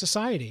today's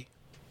society?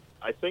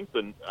 I think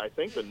the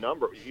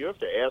number, you have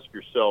to ask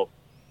yourself,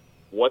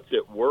 what's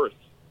it worth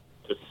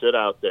to sit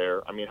out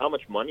there? I mean, how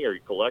much money are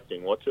you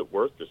collecting? What's it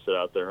worth to sit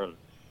out there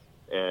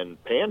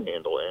and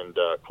panhandle and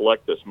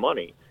collect this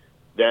money?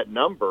 That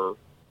number,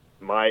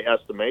 my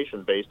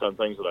estimation, based on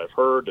things that I've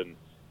heard and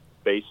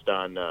based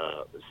on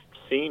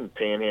seeing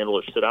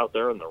panhandlers sit out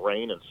there in the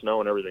rain and snow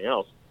and everything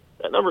else,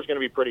 that number is going to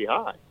be pretty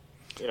high.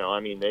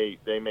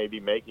 They may be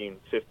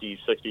making $50,000,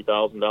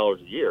 $60,000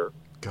 a year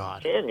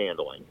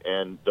panhandling,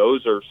 and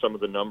those are some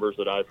of the numbers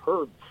that I've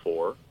heard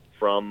before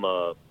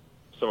from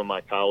some of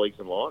my colleagues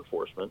in law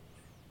enforcement,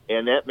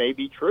 and that may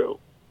be true.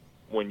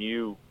 When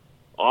you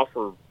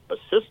offer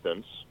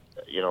assistance,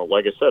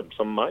 like I said,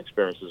 some of my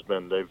experience has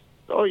been they've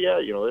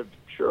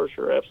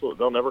sure, absolutely,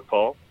 they'll never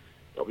call.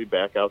 They'll be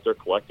back out there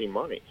collecting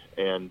money,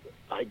 and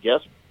I guess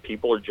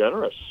people are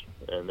generous,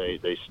 and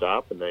they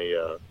stop and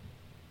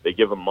they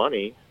give them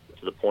money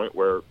to the point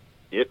where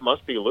it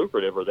must be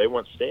lucrative, or they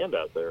won't stand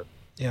out there.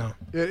 Yeah,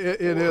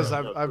 it is.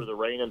 Through the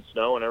rain and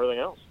snow and everything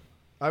else.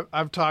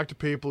 I've talked to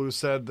people who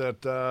said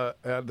that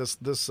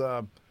this.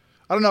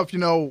 I don't know if you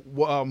know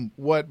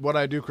what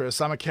I do,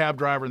 Chris. I'm a cab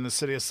driver in the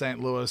city of St.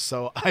 Louis,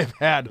 so I've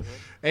had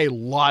a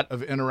lot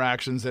of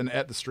interactions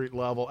at the street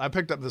level. I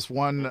picked up this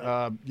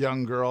one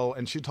young girl,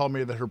 and she told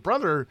me that her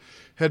brother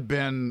had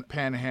been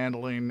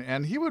panhandling,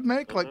 and he would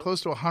make like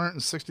close to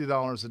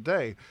 $160 a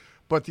day.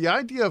 But the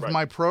idea of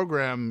my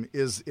program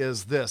is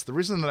this. The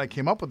reason that I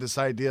came up with this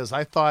idea is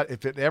I thought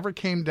if it ever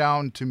came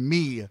down to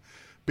me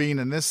being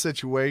in this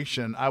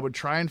situation, I would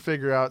try and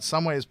figure out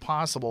some ways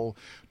possible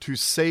to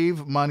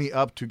save money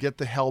up to get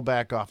the hell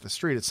back off the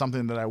street. It's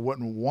something that I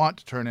wouldn't want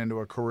to turn into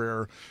a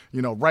career,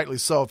 rightly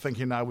so,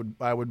 thinking I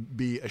would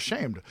be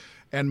ashamed.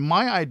 And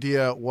my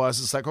idea was,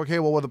 it's like, okay,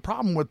 well, the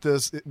problem with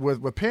this,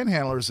 with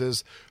panhandlers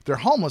is they're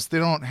homeless. They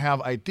don't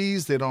have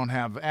IDs. They don't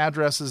have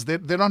addresses. They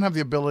don't have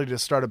the ability to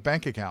start a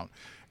bank account.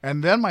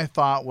 And then my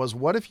thought was,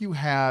 what if you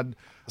had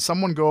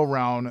someone go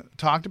around,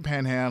 talk to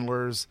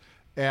panhandlers,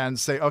 and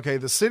say, okay,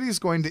 the city's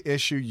going to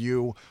issue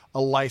you a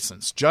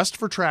license just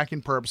for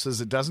tracking purposes.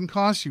 It doesn't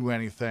cost you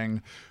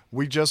anything.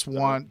 We just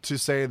want to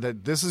say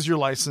that this is your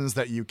license,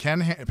 that you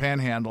can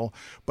panhandle.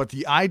 But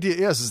the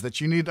idea is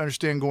that you need to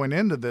understand going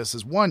into this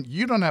is, one,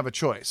 you don't have a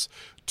choice.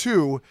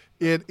 Two,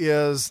 it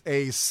is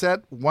a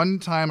set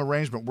one-time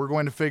arrangement. We're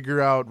going to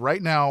figure out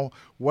right now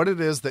what it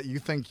is that you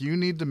think you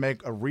need to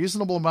make a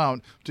reasonable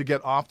amount to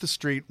get off the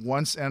street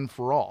once and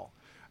for all.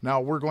 Now,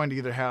 we're going to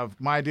either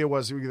have, my idea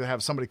was we either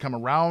have somebody come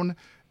around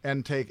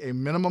and take a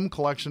minimum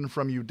collection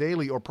from you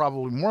daily, or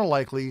probably more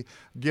likely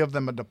give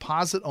them a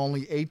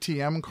deposit-only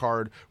ATM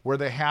card where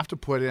they have to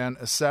put in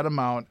a set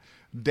amount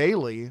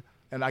daily.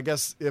 And I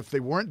guess if they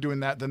weren't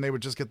doing that, then they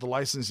would just get the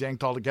license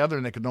yanked altogether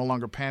and they could no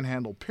longer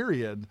panhandle,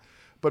 period.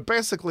 But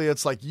basically,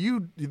 it's like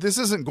this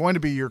isn't going to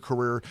be your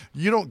career.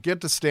 You don't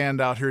get to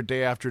stand out here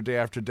day after day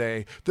after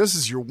day. This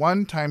is your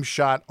one-time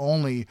shot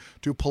only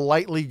to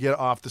politely get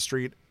off the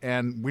street,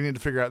 and we need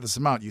to figure out this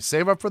amount. You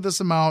save up for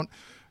this amount.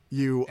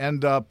 You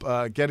end up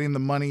getting the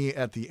money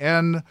at the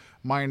end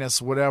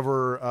minus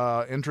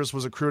whatever interest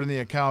was accrued in the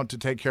account to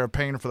take care of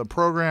paying for the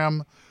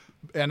program.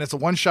 And it's a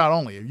one-shot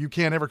only. You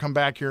can't ever come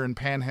back here and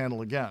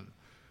panhandle again.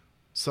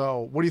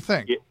 So what do you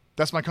think? Yeah.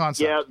 That's my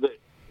concept. Yeah,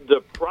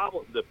 the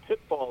problem, the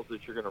pitfalls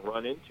that you're going to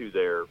run into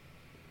there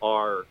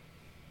are,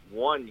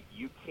 one,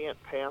 you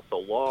can't pass a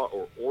law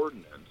or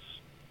ordinance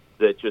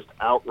that just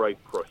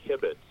outright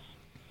prohibits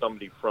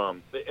somebody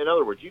from, in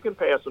other words, you can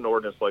pass an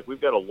ordinance like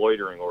we've got a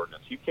loitering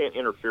ordinance. You can't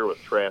interfere with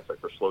traffic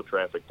or slow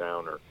traffic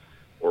down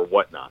or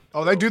whatnot.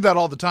 Oh, they do that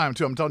all the time,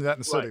 too. I'm telling you that in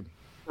the city.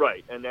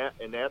 Right, and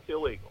that's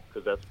illegal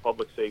because that's a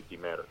public safety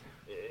matter.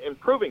 And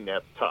proving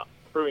that's tough.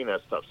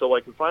 So,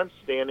 like, if I'm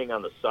standing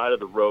on the side of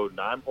the road and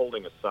I'm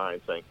holding a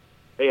sign saying,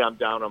 hey, I'm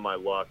down on my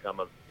luck, I'm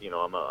a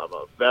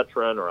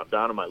veteran, or I'm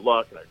down on my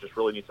luck and I just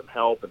really need some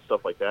help and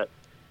stuff like that,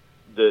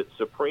 the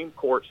Supreme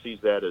Court sees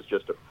that as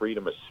just a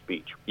freedom of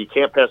speech. You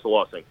can't pass a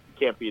law saying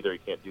you can't be there, you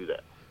can't do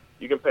that.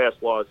 You can pass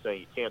laws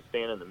saying you can't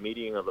stand in the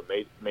median of a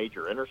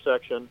major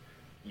intersection,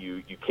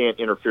 you can't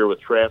interfere with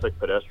traffic,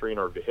 pedestrian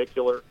or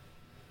vehicular.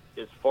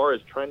 As far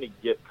as trying to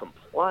get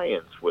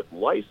compliance with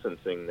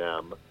licensing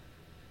them,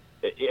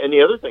 and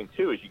the other thing,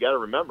 too, is you got to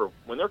remember,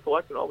 when they're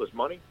collecting all this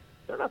money,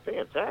 they're not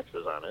paying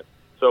taxes on it.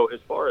 So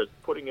as far as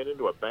putting it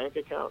into a bank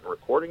account and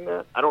recording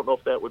that, I don't know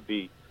if that would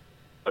be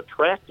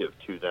attractive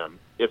to them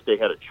if they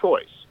had a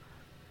choice.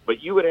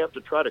 But you would have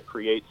to try to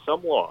create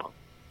some law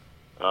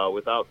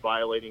without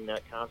violating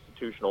that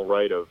constitutional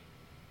right of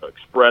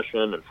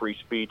expression and free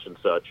speech and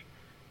such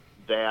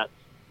that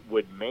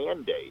would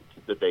mandate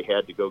that they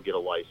had to go get a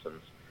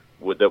license,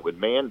 that would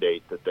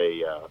mandate that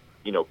they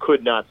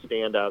could not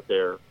stand out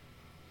there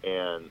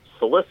and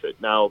solicit.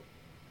 Now,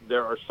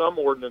 there are some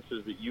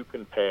ordinances that you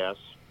can pass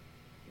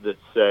that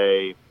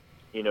say,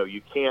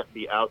 you can't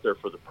be out there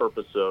for the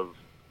purpose of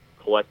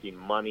collecting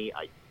money,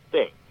 I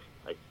think.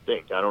 I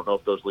don't know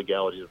if those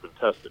legalities have been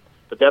tested.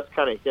 But that's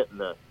kind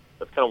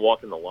of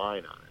walking the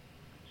line on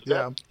it.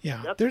 So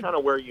that's kind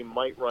of where you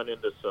might run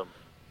into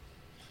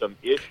some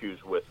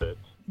issues with it.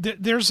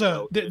 There's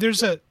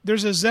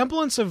a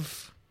semblance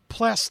of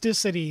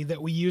plasticity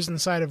that we use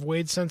inside of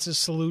Wade Sense's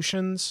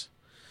solutions.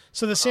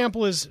 So the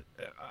sample is,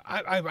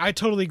 I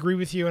totally agree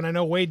with you, and I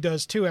know Wade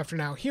does too after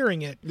now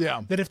hearing it,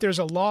 that if there's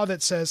a law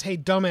that says, hey,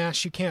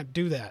 dumbass, you can't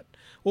do that.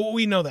 Well,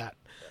 we know that.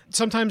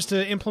 Sometimes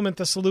to implement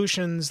the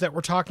solutions that we're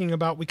talking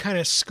about, we kind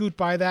of scoot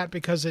by that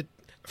because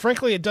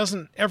frankly, it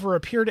doesn't ever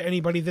appear to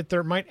anybody that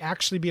there might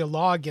actually be a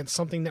law against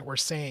something that we're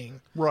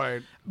saying.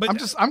 Right. But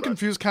I'm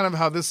confused kind of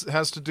how this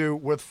has to do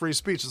with free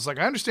speech. It's like,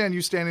 I understand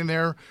you standing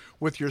there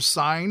with your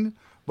sign,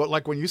 but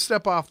like when you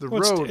step off the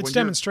road, it's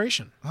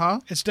demonstration.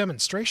 Huh? It's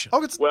demonstration.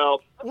 Oh, it's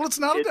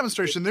not a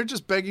demonstration. They're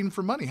just begging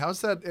for money.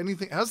 How's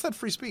that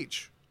free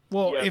speech?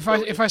 Well, if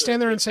I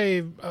stand there and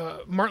say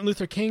Martin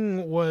Luther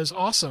King was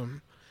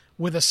awesome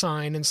with a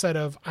sign instead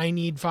of I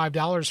need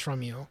 $5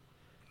 from you,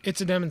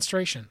 it's a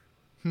demonstration.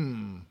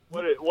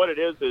 What it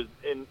is,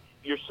 and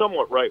you're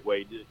somewhat right,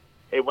 Wade.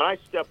 Hey, when I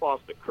step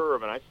off the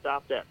curb and I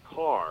stop that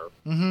car,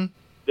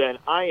 then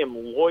I am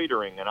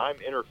loitering and I'm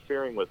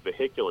interfering with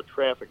vehicular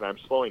traffic and I'm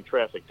slowing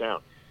traffic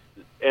down.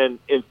 And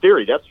in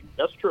theory,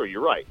 that's true.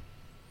 You're right.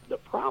 The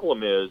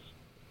problem is,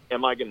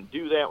 am I going to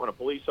do that when a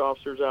police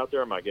officer's out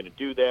there? Am I going to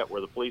do that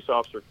where the police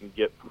officer can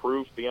get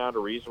proof beyond a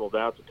reasonable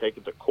doubt to take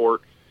it to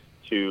court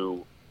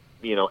to,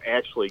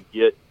 actually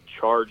get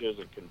charges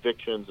and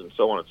convictions and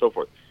so on and so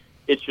forth?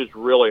 It's just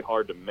really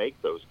hard to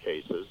make those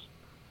cases.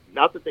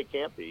 Not that they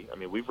can't be. I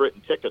mean, we've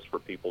written tickets for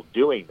people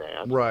doing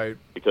that, right?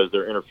 Because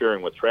they're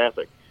interfering with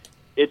traffic.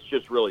 It's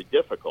just really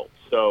difficult.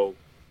 So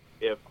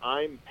if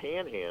I'm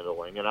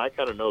panhandling and I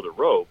kind of know the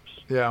ropes,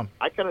 Yeah.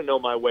 I kind of know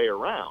my way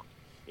around.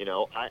 You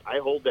know, I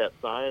hold that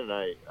sign and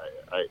I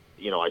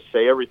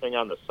say everything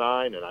on the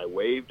sign and I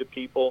wave to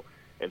people,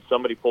 and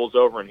somebody pulls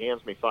over and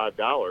hands me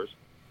 $5,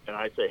 and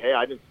I say, hey,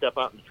 I didn't step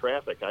out into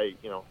traffic.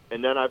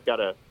 And then I've got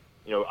to,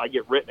 I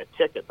get written a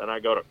ticket. Then I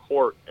go to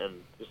court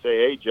and just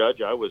say, hey,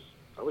 judge, I was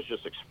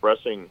just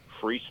expressing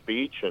free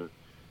speech and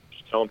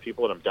just telling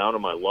people that I'm down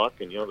on my luck,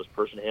 and this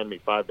person handed me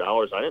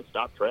 $5. I didn't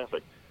stop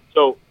traffic.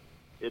 So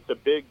it's a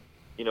big,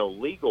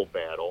 legal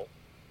battle.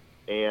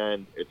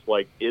 And it's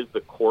like, is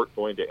the court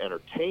going to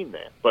entertain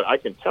that? But I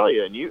can tell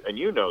you, and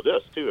you know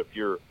this too, if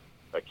you're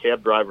a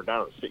cab driver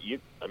down at the city,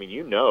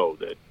 you know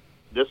that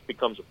this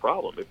becomes a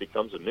problem. It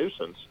becomes a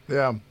nuisance.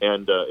 Yeah.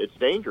 And it's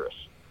dangerous.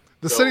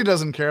 The city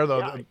doesn't care, though.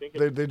 Yeah,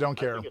 they don't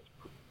care. I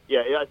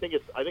think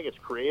it's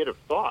creative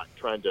thought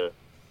trying to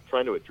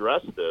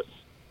address this.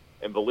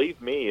 And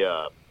believe me,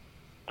 I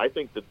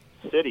think that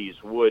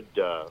cities would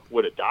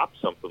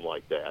adopt something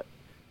like that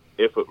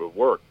if it would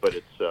work. But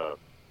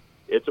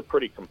it's a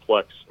pretty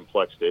complex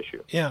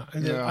issue. Yeah.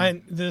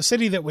 The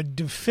city that would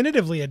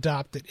definitively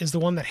adopt it is the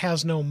one that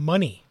has no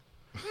money.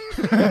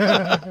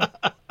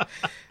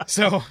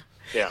 So,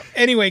 yeah.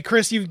 Anyway,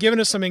 Chris, you've given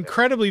us some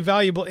incredibly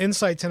valuable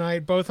insight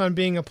tonight, both on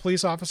being a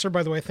police officer.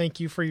 By the way, thank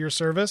you for your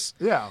service.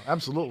 Yeah,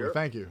 absolutely. Sure.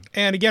 Thank you.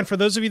 And again, for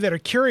those of you that are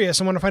curious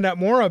and want to find out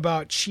more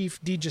about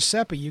Chief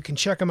DiGiuseppe, you can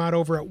check him out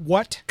over at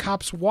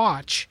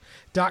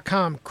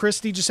whatcopswatch.com. Chris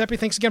DiGiuseppe,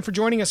 thanks again for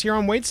joining us here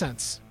on Wade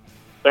Sense.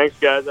 Thanks,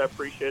 guys. I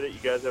appreciate it. You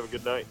guys have a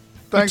good night.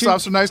 Thanks,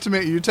 officer. Nice to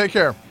meet you. You take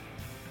care.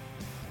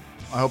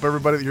 I hope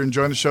everybody that you're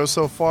enjoying the show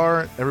so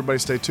far. Everybody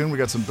stay tuned. We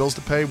got some bills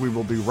to pay. We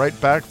will be right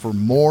back for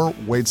more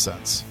Wade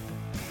Sense.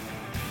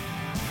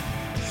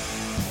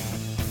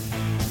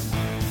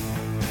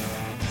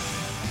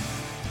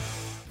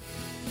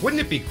 Wouldn't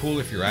it be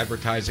cool if your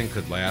advertising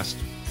could last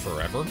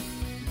forever?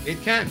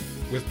 It can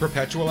with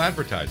perpetual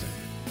advertising.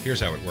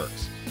 Here's how it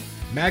works.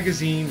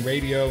 Magazine,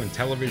 radio, and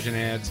television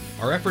ads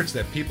are efforts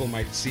that people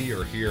might see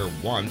or hear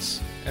once,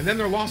 and then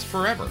they're lost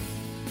forever.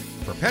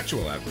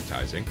 Perpetual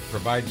advertising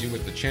provides you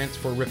with the chance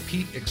for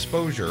repeat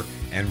exposure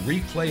and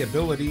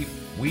replayability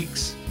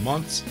weeks,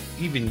 months,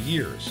 even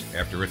years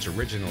after it's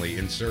originally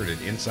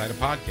inserted inside a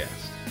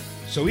podcast.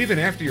 So even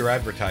after your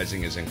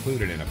advertising is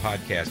included in a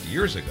podcast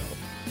years ago,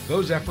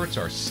 those efforts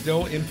are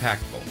still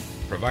impactful,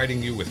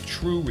 providing you with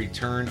true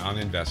return on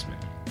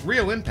investment.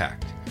 Real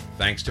impact,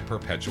 thanks to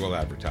perpetual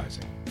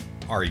advertising.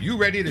 Are you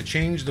ready to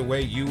change the way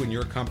you and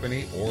your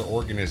company or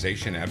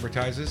organization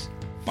advertises?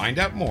 Find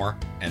out more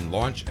and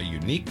launch a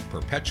unique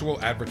perpetual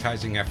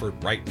advertising effort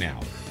right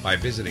now by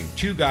visiting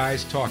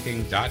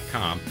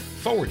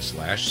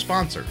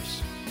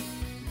twoguystalking.com/sponsors.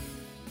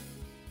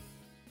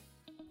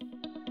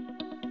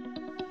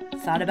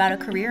 Thought about a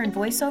career in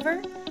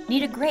voiceover?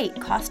 Need a great,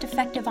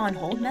 cost-effective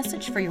on-hold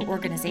message for your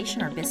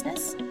organization or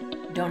business?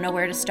 Don't know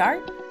where to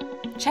start?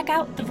 Check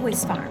out The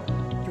Voice Farm,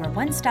 your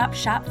one-stop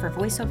shop for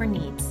voiceover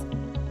needs.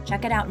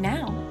 Check it out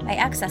now by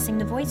accessing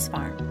The Voice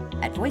Farm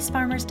at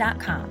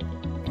voicefarmers.com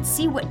and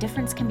see what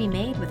difference can be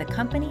made with a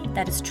company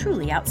that is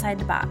truly outside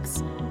the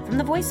box. From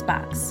the Voice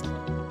Box,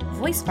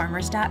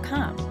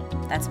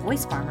 voicefarmers.com. That's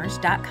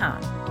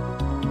voicefarmers.com.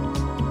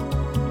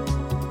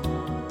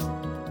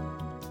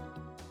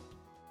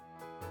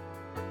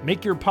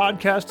 Make your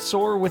podcast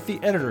soar with the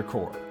Editor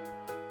Core.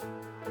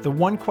 The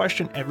one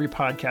question every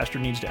podcaster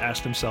needs to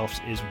ask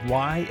themselves is,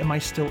 why am I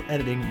still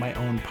editing my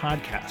own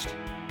podcast?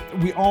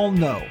 We all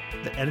know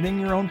that editing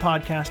your own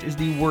podcast is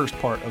the worst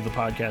part of the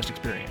podcast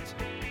experience.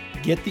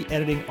 Get the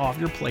editing off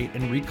your plate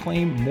and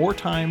reclaim more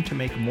time to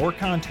make more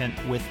content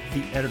with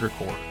the Editor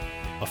Core.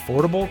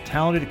 Affordable,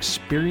 talented,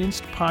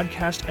 experienced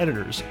podcast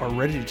editors are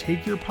ready to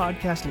take your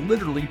podcast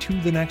literally to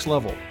the next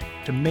level,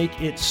 to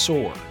make it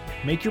soar.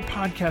 Make your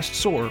podcast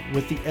soar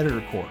with the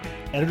Editor Core.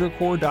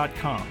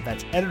 Editorcore.com.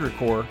 That's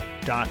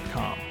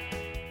editorcore.com.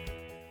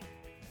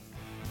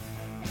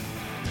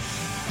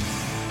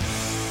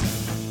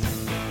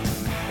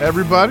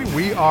 Everybody,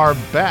 we are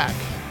back.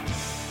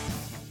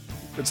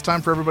 It's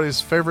time for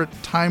everybody's favorite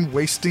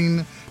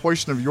time-wasting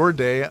portion of your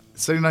day,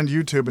 sitting on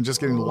YouTube and just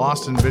getting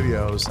lost in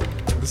videos.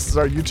 This is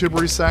our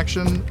YouTubery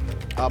section.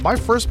 My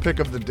first pick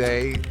of the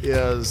day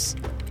is,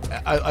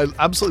 I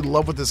absolutely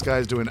love what this guy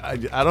is doing.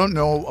 I don't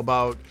know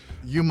about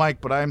you,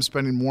 Mike, but I am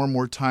spending more and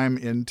more time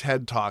in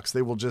TED Talks.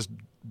 They will just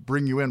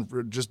bring you in,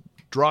 just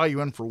draw you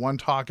in for one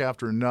talk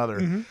after another.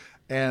 Mm-hmm.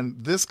 And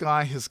this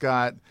guy has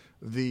got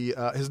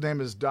his name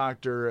is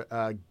Dr.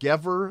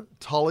 Gever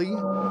Tully,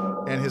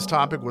 and his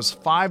topic was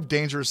 5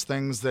 dangerous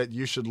things that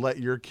you should let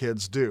your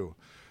kids do.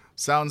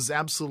 Sounds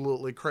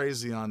absolutely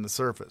crazy on the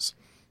surface.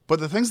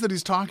 But the things that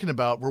he's talking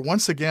about were,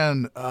 once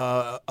again,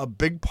 a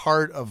big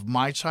part of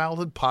my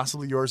childhood,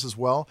 possibly yours as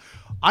well.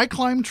 I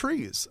climb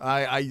trees.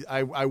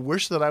 I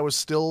wish that I was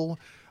still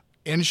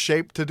in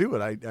shape to do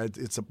it.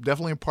 It's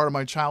definitely a part of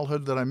my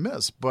childhood that I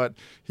miss. But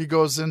he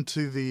goes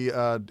into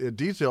the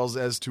details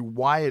as to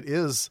why it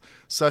is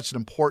such an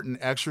important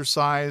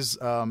exercise.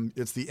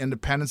 It's the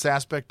independence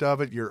aspect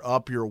of it. You're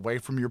up, you're away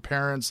from your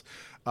parents.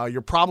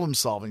 You're problem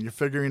solving. You're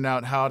figuring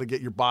out how to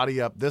get your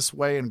body up this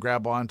way and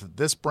grab onto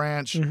this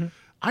branch.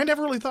 I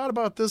never really thought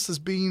about this as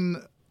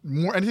being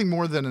anything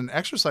more than an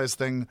exercise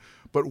thing,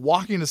 but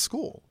walking to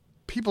school.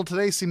 People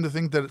today seem to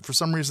think that for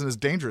some reason is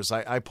dangerous.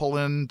 I pull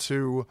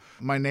into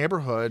my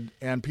neighborhood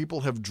and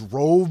people have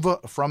drove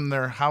from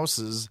their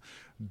houses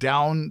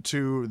down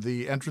to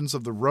the entrance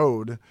of the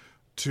road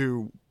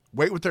to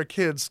wait with their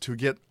kids to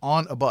get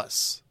on a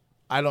bus.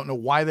 I don't know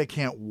why they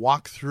can't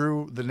walk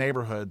through the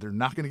neighborhood. They're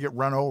not going to get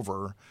run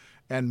over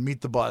and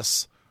meet the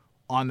bus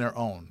on their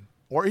own,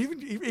 or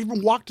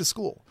even walk to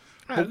school.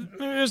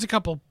 There's a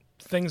couple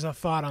things I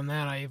thought on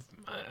that. I've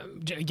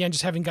again,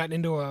 just having gotten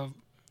into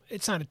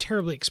it's not a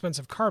terribly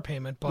expensive car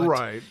payment,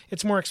 but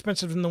it's more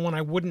expensive than the one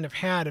I wouldn't have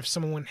had if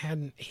someone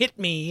hadn't hit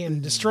me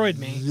and destroyed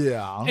me.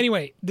 Yeah.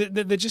 Anyway,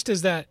 the gist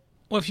is that,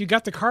 well, if you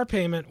got the car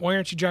payment, why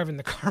aren't you driving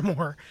the car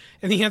more?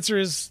 And the answer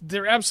is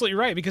they're absolutely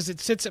right, because it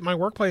sits at my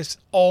workplace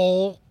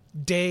all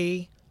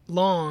day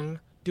long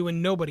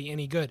doing nobody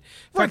any good.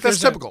 In Right, fact,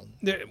 that's there's typical.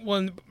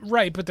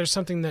 Right, but there's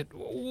something that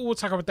we'll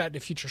talk about that in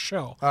a future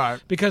show. All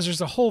right. Because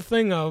there's a whole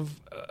thing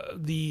of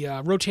the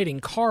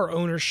rotating car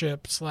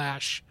ownership /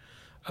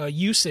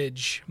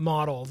 usage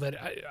model that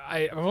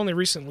I've only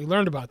recently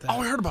learned about that.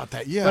 Oh, I heard about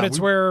that, yeah. But it's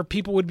where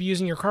people would be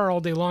using your car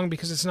all day long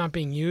because it's not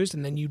being used,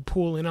 and then you'd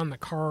pool in on the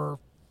car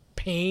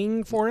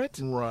paying for it.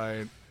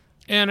 Right.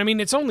 And, I mean,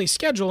 it's only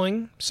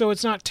scheduling, so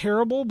it's not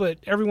terrible, but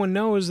everyone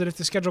knows that if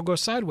the schedule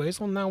goes sideways,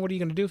 well, now what are you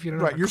going to do if you don't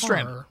have a you're car?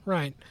 stranded.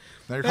 Right.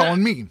 Now you're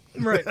calling me.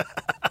 Right.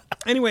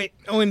 Anyway,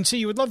 and so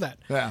you would love that.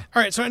 Yeah.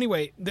 All right, so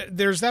anyway,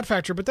 there's that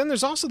factor, but then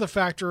there's also the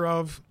factor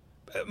of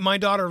my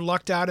daughter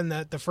lucked out in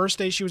that the first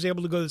day she was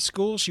able to go to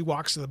school, she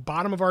walks to the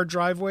bottom of our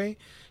driveway.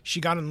 She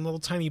got in a little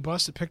tiny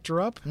bus that picked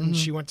her up, and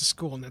she went to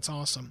school, and that's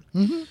awesome.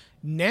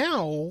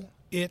 Now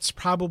it's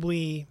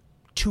probably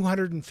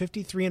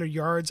 250, 300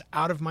 yards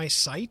out of my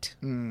sight.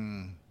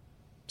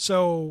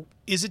 So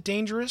is it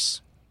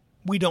dangerous?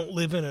 We don't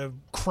live in a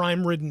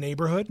crime-ridden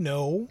neighborhood,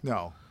 no.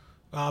 No.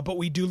 But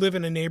we do live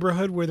in a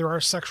neighborhood where there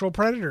are sexual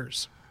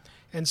predators.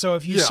 And so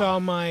if you saw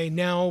my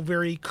now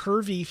very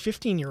curvy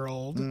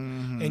 15-year-old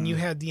and you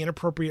had the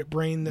inappropriate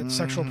brain that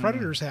sexual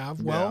predators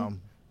have, well,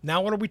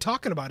 now what are we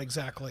talking about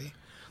exactly?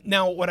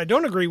 Now, what I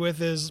don't agree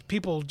with is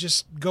people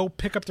just go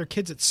pick up their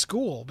kids at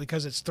school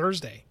because it's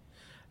Thursday.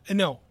 And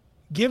no,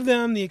 give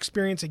them the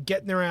experience of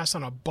getting their ass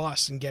on a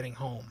bus and getting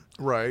home.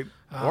 Right.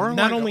 Or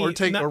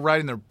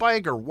riding their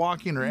bike or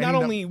walking or anything.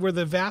 Not only were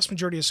the vast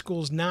majority of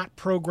schools not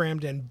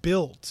programmed and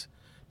built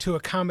to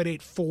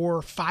accommodate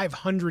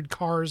 400-500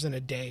 cars in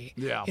a day,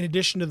 in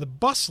addition to the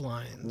bus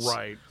lines.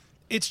 Right.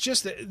 It's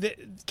just that the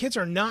kids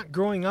are not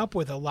growing up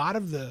with a lot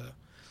of the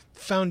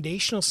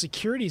foundational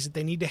securities that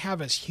they need to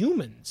have as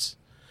humans,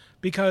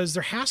 because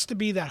there has to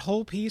be that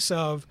whole piece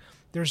of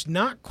there's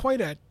not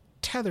quite a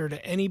tether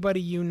to anybody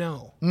you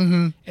know.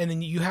 And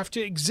then you have to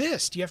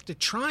exist. You have to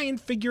try and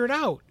figure it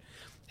out.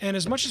 And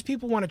as much as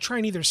people want to try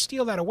and either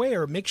steal that away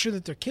or make sure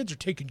that their kids are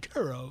taken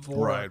care of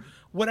or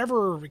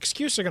whatever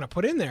excuse they're going to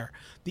put in there,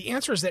 the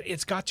answer is that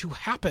it's got to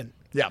happen.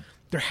 Yeah.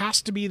 There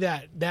has to be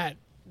that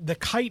the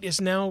kite is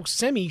now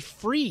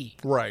semi-free.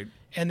 Right.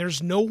 And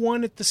there's no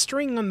one at the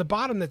string on the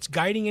bottom that's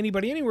guiding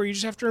anybody anywhere. You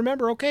just have to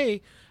remember,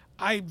 okay,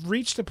 I've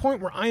reached a point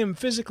where I am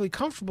physically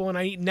comfortable and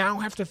I now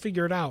have to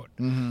figure it out.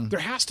 There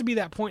has to be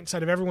that point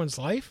inside of everyone's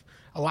life.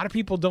 A lot of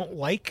people don't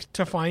like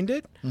to find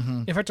it.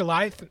 In fact,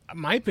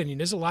 my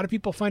opinion is a lot of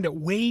people find it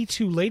way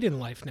too late in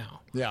life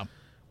now. Yeah.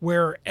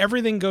 Where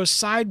everything goes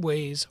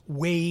sideways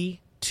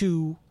way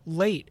too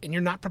late and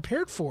you're not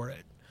prepared for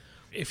it.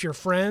 If your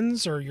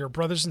friends or your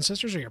brothers and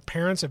sisters or your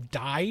parents have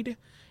died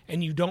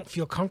and you don't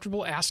feel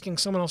comfortable asking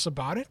someone else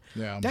about it,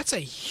 that's a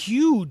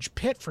huge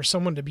pit for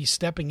someone to be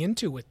stepping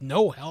into with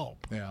no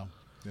help. Yeah.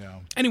 Yeah.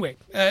 Anyway,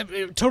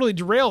 totally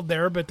derailed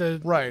there, but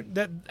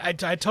I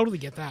totally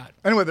get that.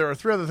 Anyway, there are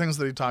 3 other things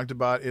that he talked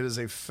about. It is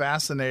a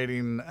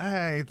fascinating,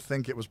 I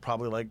think it was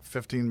probably like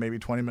 15, maybe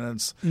 20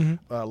 minutes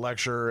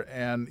lecture,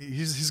 and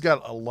he's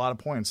got a lot of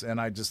points. And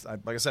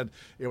like I said,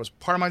 it was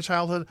part of my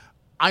childhood.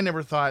 I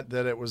never thought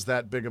that it was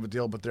that big of a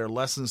deal, but there are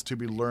lessons to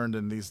be learned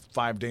in these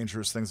 5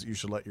 dangerous things that you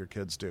should let your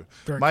kids do.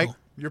 Very Mike, cool.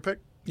 Your pick?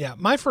 Yeah,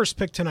 my first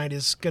pick tonight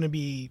is going to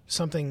be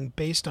something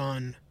based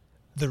on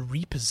the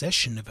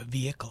repossession of a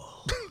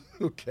vehicle.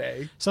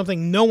 Okay.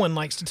 Something no one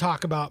likes to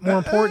talk about. More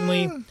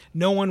importantly,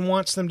 no one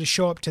wants them to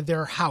show up to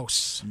their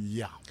house.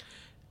 Yeah.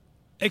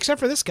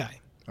 Except for this guy.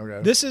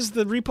 Okay. This is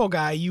the repo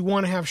guy you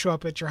want to have show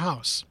up at your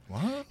house.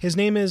 What? His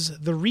name is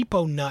the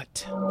Repo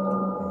Nut.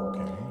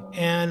 Okay.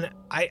 And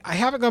I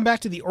haven't gone back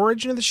to the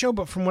origin of the show,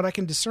 but from what I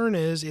can discern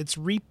is it's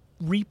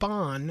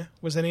Reepon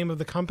was the name of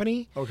the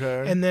company.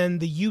 Okay. And then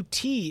the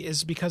UT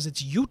is because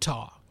it's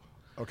Utah.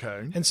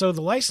 Okay. And so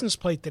the license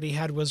plate that he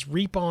had was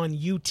Reepon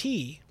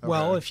UT.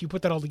 Well, if you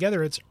put that all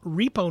together, it's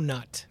Repo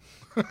Nut.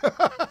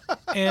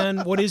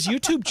 And what his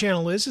YouTube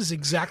channel is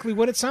exactly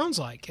what it sounds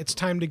like. It's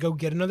time to go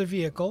get another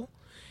vehicle.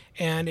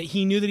 And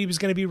he knew that he was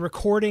going to be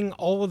recording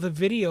all of the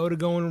video to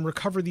go and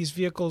recover these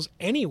vehicles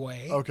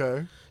anyway.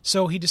 Okay.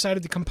 So he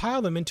decided to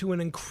compile them into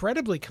an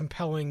incredibly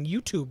compelling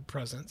YouTube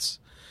presence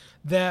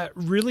that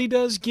really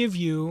does give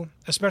you,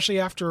 especially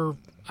after,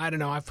 I don't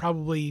know, I've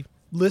probably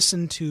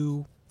listened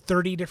to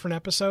 30 different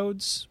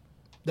episodes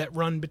that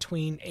run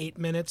between 8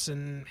 minutes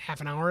and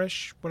half an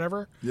hour-ish,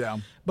 whatever. Yeah.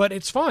 But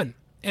it's fun.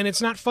 And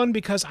it's not fun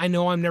because I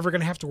know I'm never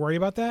going to have to worry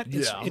about that.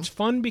 It's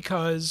fun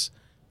because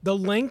the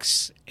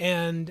links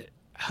and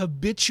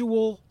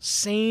habitual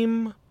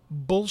same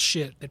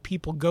bullshit that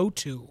people go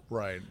to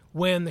Right.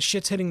 when the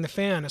shit's hitting the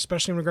fan,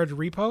 especially in regard to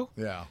repo,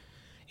 Yeah.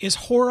 is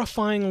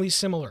horrifyingly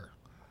similar.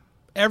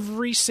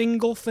 Every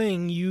single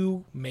thing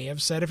you may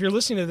have said, if you're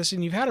listening to this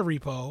and you've had a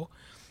repo,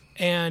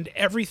 and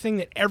everything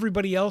that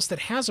everybody else that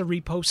has a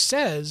repo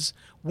says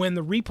when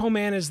the repo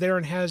man is there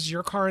and has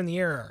your car in the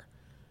air,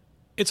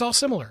 it's all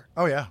similar.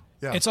 Oh, yeah.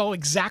 Yeah. It's all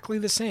exactly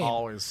the same.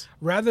 Always.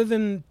 Rather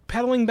than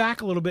pedaling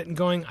back a little bit and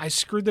going, I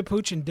screwed the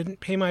pooch and didn't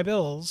pay my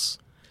bills,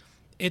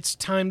 it's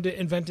time to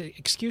invent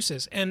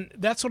excuses. And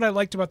that's what I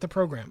liked about the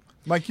program.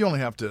 Mike, you only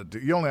have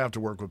to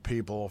work with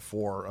people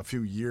for a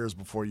few years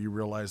before you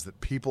realize that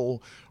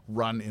people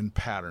run in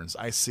patterns.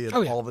 I see it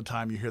all the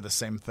time. You hear the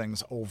same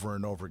things over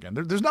and over again.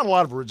 There's not a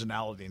lot of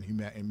originality in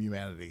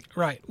humanity.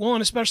 Right. Well,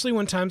 and especially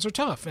when times are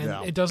tough,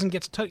 and it doesn't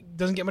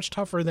get much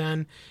tougher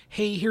than,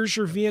 hey, here's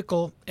your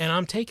vehicle, and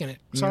I'm taking it.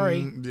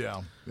 Sorry.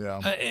 Yeah.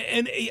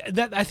 And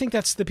that, I think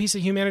that's the piece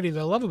of humanity that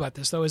I love about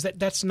this, though, is that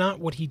that's not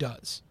what he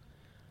does.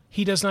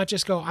 He does not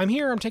just go, I'm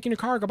here, I'm taking your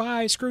car,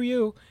 goodbye, screw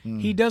you.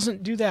 He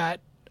doesn't do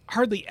that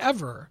hardly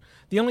ever.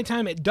 The only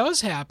time it does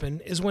happen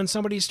is when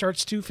somebody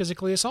starts to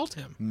physically assault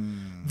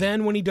him.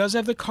 Then when he does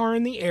have the car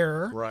in the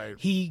air,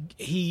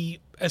 he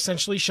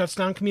essentially shuts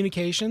down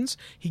communications.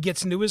 He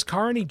gets into his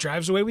car and he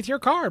drives away with your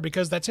car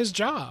because that's his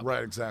job.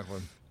 Right,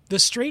 exactly. The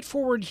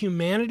straightforward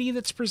humanity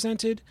that's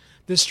presented,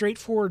 the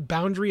straightforward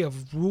boundary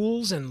of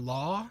rules and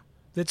law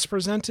that's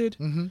presented.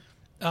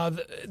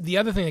 The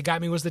other thing that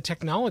got me was the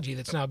technology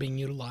that's now being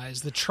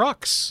utilized. The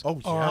trucks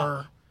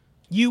are...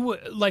 You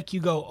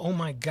go, oh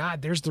my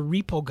God, there's the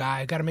repo guy.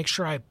 I got to make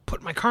sure I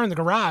put my car in the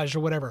garage or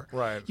whatever.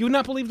 Right. You would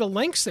not believe the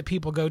lengths that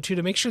people go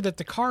to make sure that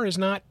the car is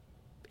not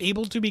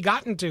able to be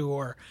gotten to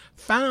or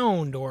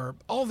found or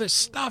all this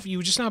stuff. You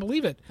would just not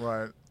believe it.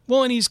 Right.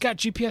 Well, and he's got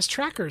GPS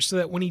trackers so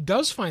that when he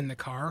does find the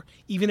car,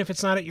 even if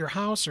it's not at your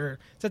house or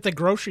it's at the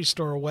grocery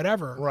store or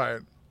whatever, right,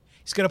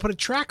 he's going to put a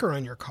tracker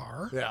on your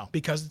car. Yeah.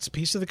 Because it's a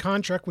piece of the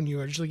contract when you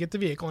originally get the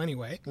vehicle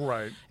anyway.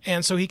 Right.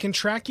 And so he can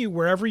track you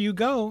wherever you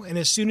go. And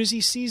as soon as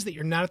he sees that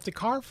you're not at the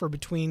car for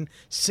between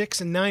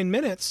 6 and 9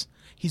 minutes,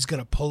 he's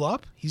going to pull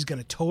up, he's going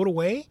to tow it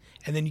away,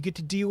 and then you get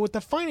to deal with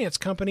the finance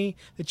company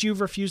that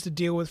you've refused to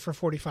deal with for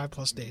 45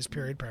 plus days,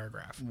 period,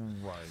 paragraph.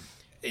 Right.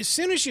 As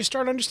soon as you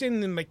start understanding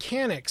the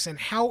mechanics and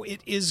how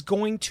it is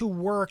going to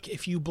work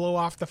if you blow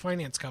off the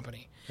finance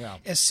company,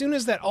 as soon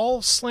as that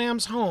all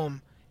slams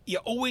home, you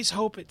always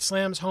hope it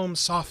slams home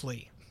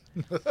softly.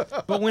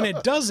 But when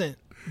it doesn't,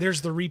 there's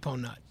the repo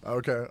nut.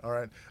 Okay, all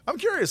right. I'm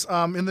curious,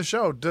 in the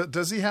show,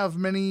 does he have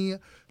many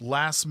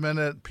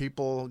last-minute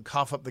people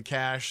cough up the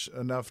cash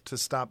enough to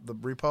stop the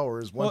repo,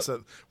 or is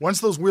once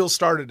those wheels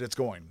started, it's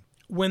going?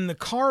 When the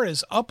car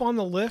is up on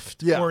the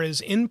lift or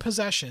is in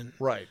possession,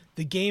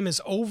 the game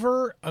is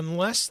over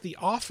unless the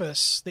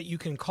office that you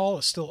can call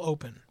is still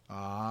open.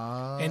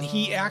 And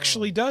he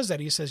actually does that.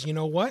 He says, you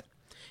know what?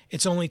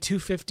 It's only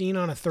 2:15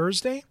 on a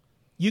Thursday.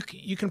 You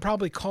can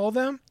probably call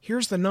them.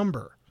 Here's the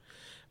number.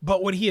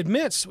 But what he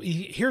admits,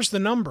 here's the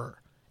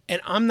number,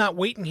 and I'm not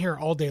waiting here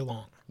all day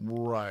long.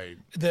 Right.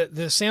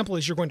 The sample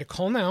is you're going to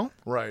call now.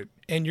 Right.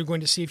 And you're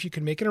going to see if you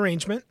can make an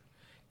arrangement.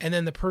 And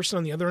then the person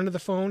on the other end of the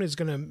phone is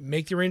going to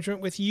make the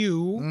arrangement with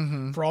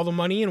you for all the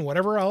money and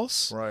whatever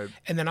else. Right.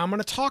 And then I'm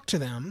going to talk to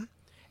them,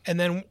 and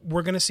then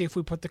we're going to see if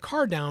we put the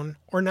car down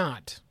or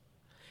not.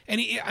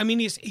 And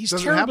he's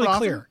terribly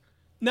clear.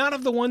 Not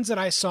of the ones that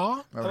I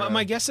saw. Okay.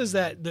 My guess is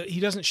that he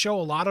doesn't show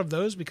a lot of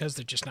those because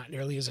they're just not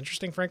nearly as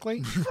interesting,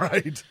 frankly.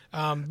 Right.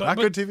 Not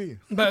good TV.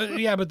 But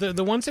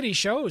the ones that he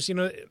shows,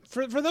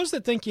 for those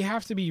that think you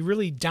have to be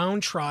really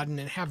downtrodden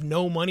and have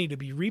no money to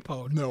be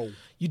repoed, no,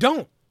 you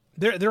don't.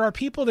 There are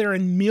people that are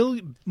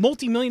in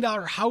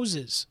multi-million-dollar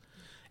houses,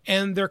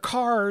 and their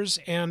cars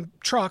and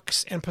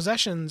trucks and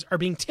possessions are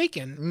being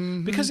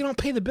taken because they don't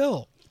pay the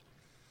bill.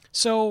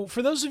 So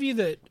for those of you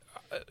that,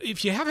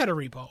 if you have had a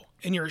repo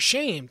and you're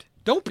ashamed,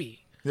 don't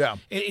be. Yeah.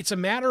 It's a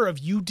matter of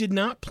you did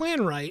not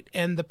plan right,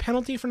 and the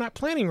penalty for not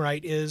planning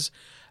right is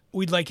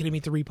we'd like you to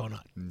meet the repo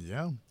nut.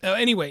 Yeah.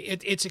 Anyway,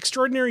 it's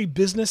extraordinary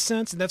business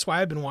sense, and that's why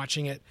I've been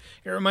watching it.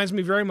 It reminds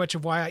me very much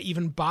of why I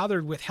even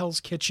bothered with Hell's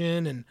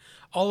Kitchen and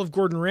all of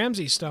Gordon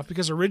Ramsay's stuff,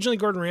 because originally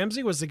Gordon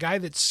Ramsay was the guy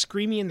that's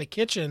screaming in the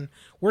kitchen,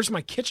 where's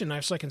my kitchen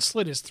knife so I can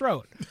slit his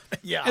throat?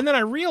 Yeah. And then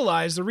I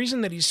realized the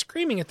reason that he's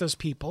screaming at those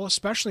people,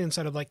 especially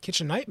inside of like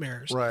Kitchen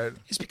Nightmares,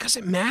 is because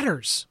it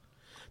matters.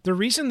 The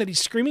reason that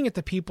he's screaming at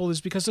the people is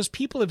because those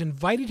people have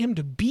invited him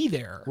to be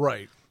there.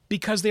 Right.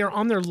 because they are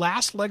on their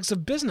last legs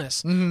of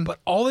business. Mm-hmm. But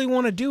all they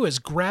want to do is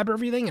grab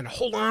everything and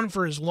hold on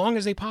for as long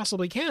as they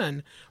possibly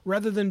can,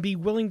 rather than be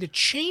willing to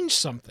change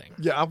something.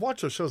 Yeah, I've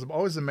watched those shows. I'm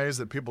always amazed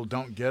that people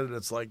don't get it.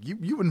 It's like,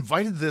 you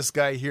invited this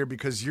guy here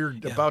because you're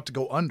about to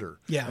go under.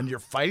 Yeah. And you're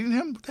fighting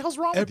him? What the hell's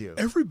wrong with you?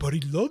 Everybody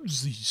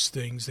loves these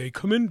things. They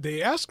come in,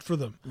 they ask for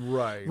them.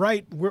 Right.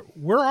 Right.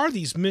 Where are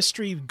these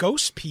mystery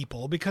ghost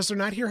people? Because they're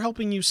not here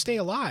helping you stay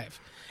alive.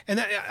 And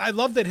I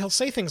love that he'll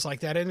say things like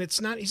that, and he's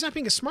not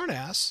being a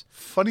smartass.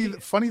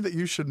 Funny that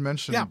you should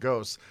mention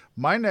ghosts.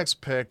 My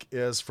next pick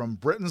is from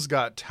Britain's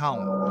Got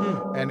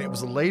Talent, and it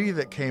was a lady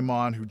that came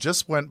on who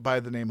just went by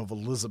the name of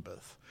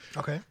Elizabeth.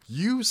 Okay.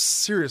 You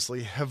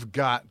seriously have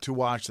got to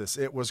watch this.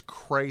 It was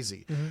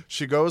crazy. Mm-hmm.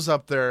 She goes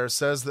up there,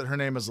 says that her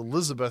name is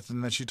Elizabeth,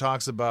 and then she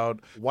talks about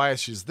why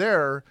she's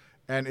there.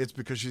 And it's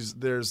because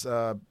there's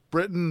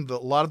Britain, a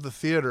lot of the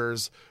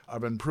theaters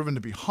have been proven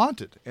to be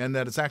haunted, and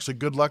that it's actually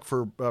good luck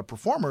for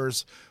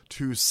performers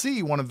to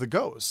see one of the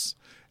ghosts.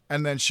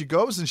 And then she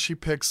goes and she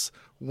picks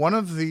one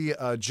of the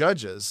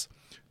judges,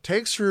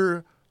 takes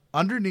her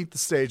underneath the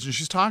stage, and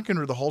she's talking to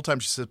her the whole time.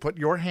 She says, put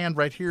your hand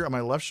right here on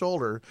my left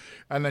shoulder.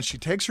 And then she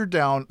takes her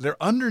down.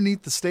 They're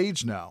underneath the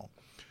stage now.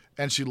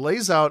 And she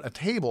lays out a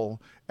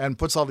table and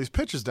puts all these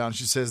pictures down.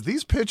 She says,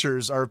 these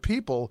pictures are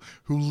people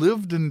who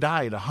lived and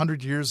died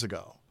 100 years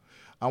ago.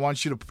 I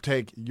want you to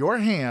take your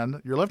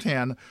hand, your left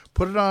hand,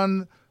 put it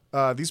on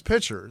these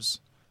pictures,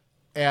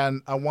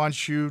 and I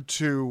want you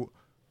to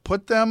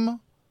put them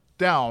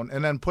down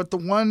and then put the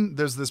one,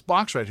 there's this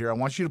box right here. I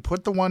want you to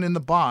put the one in the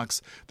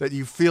box that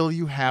you feel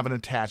you have an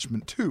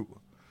attachment to.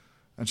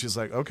 And she's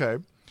like, okay.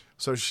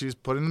 So she's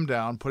putting them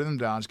down.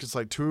 She gets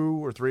like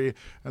 2 or 3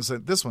 and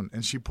said, this one.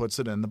 And she puts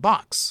it in the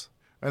box.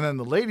 And then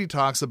the lady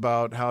talks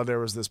about how there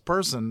was this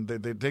person,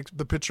 they take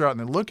the picture out and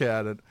they look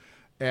at it,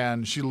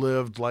 and she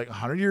lived like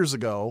 100 years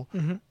ago.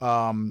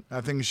 Mm-hmm.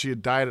 I think she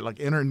had died at like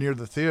in or near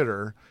the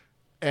theater.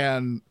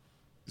 And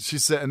she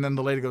said, and then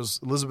the lady goes,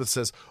 Elizabeth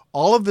says,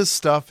 all of this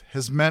stuff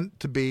has meant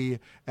to be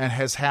and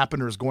has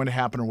happened or is going to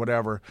happen or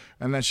whatever.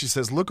 And then she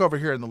says, look over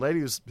here. And the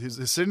lady who's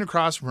sitting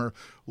across from her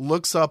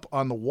looks up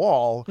on the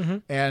wall, mm-hmm.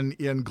 and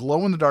in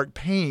glow-in-the-dark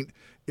paint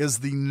is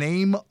the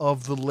name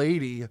of the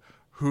lady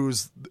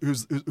who's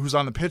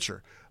on the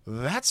picture.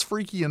 That's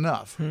freaky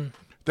enough.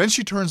 Then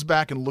she turns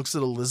back and looks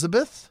at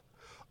Elizabeth.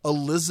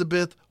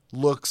 Elizabeth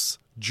looks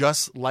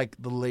just like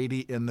the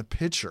lady in the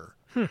picture.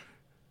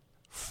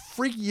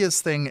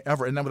 Freakiest thing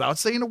ever. And then without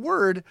saying a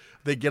word,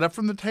 they get up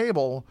from the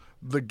table.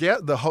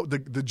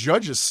 The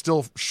judge is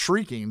still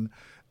shrieking,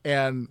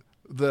 and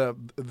the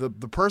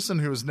person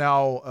who is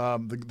now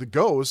the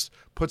ghost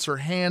puts her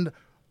hand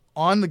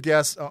on the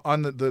guest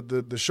on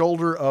the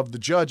shoulder of the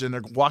judge, and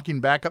they're walking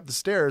back up the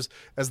stairs.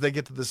 As they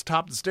get to this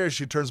top of the stairs,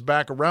 she turns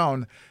back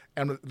around,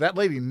 and that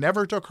lady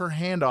never took her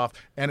hand off,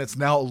 and it's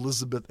now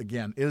Elizabeth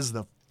again. It is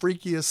the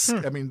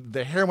freakiest. I mean,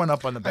 the hair went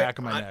up on the back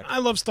of my neck. I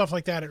love stuff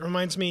like that. It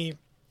reminds me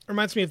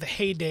of the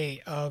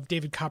heyday of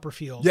David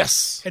Copperfield.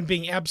 Yes. And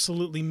being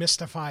absolutely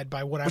mystified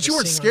by what I was seeing. But you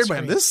weren't scared by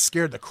him. This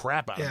scared the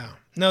crap out of me. Yeah.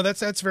 No,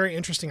 that's very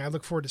interesting. I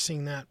look forward to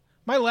seeing that.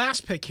 My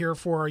last pick here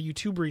for our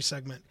YouTubery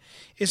segment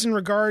is in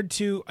regard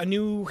to a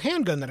new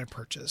handgun that I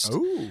purchased.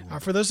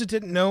 For those that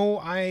didn't know,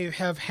 I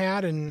have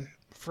had, and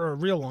for a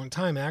real long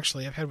time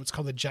actually, I've had what's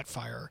called the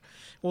Jetfire.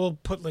 We'll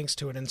put links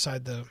to it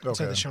inside the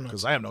show notes.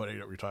 Because I have no idea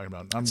what you're talking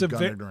about. I'm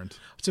gun ignorant.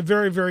 It's a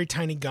very, very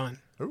tiny gun.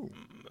 Ooh.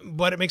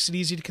 But it makes it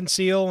easy to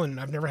conceal, and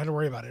I've never had to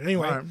worry about it.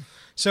 Anyway,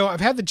 So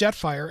I've had the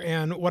Jetfire,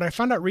 and what I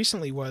found out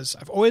recently was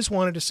I've always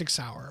wanted a Sig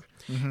Sauer.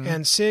 Mm-hmm.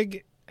 And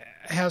Sig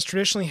has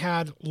traditionally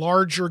had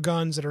larger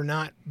guns that are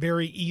not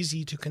very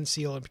easy to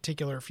conceal, in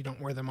particular if you don't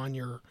wear them on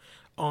your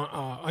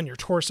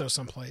torso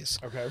someplace.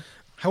 Okay.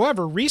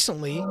 However,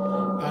 recently,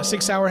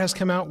 Sig Sauer has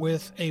come out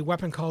with a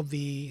weapon called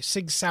the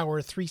Sig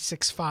Sauer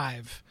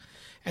 365,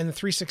 and the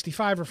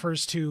 365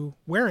 refers to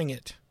wearing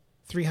it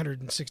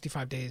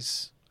 365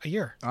 days a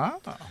year.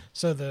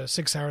 So the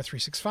Sig Sauer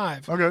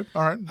 365. Okay,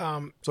 all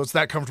right. So it's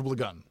that comfortable a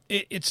gun.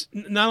 It's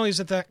not only is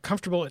it that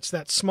comfortable, it's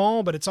that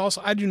small, but it's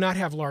also, I do not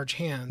have large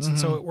hands, and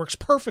so it works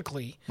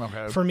perfectly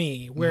for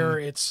me, where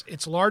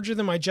it's larger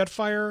than my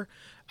Jetfire.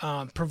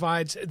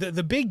 Provides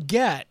the big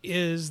get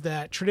is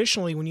that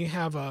traditionally when you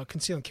have a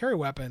conceal and carry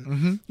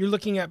weapon, you're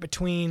looking at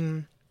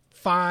between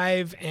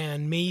 5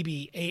 and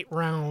maybe 8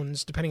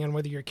 rounds, depending on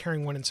whether you're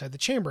carrying one inside the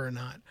chamber or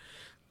not.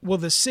 Well,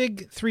 the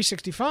SIG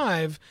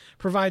 365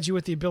 provides you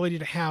with the ability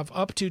to have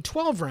up to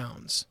 12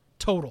 rounds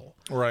total,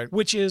 right?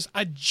 Which is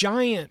a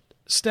giant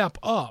step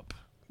up,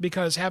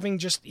 because having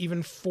just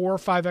even 4 or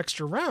 5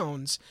 extra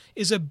rounds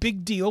is a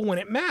big deal when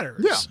it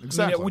matters. Yeah,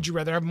 exactly. I mean, would you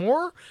rather have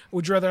more, or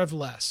would you rather have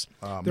less?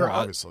 More,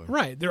 obviously.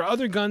 Right. There are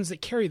other guns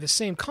that carry the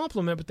same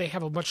complement, but they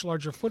have a much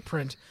larger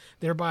footprint.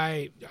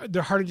 Thereby,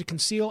 they're harder to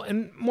conceal,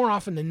 and more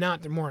often than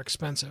not, they're more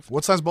expensive.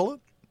 What size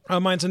bullet?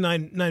 Mine's a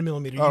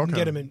 9mm. You can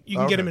get them in. You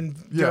can get them in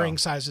varying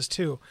sizes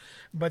too.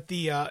 But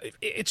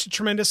it's a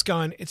tremendous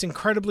gun. It's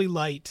incredibly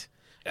light.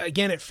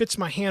 Again, it fits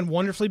my hand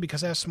wonderfully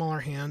because I have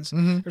smaller hands.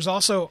 There's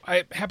also,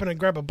 I happen to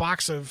grab a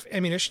box of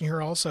ammunition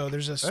here also.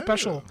 There's a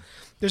special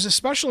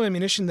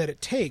ammunition that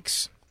it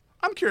takes.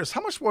 I'm curious,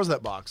 how much was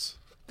that box?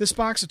 This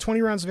box of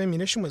 20 rounds of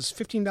ammunition was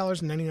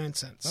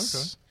 $15.99.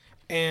 Okay.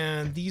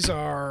 And these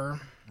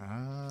are,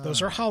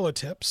 those are hollow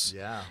tips.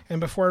 Yeah. And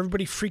before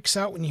everybody freaks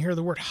out when you hear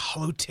the word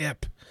hollow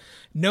tip,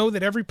 know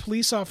that every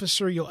police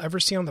officer you'll ever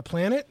see on the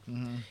planet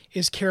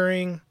is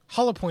carrying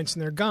hollow points in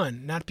their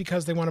gun, not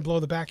because they want to blow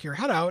the back of your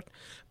head out,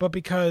 but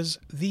because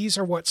these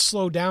are what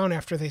slow down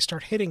after they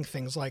start hitting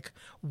things like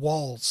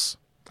walls.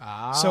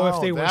 So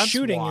if they were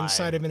shooting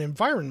inside of an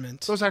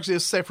environment... So it's actually a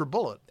safer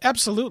bullet.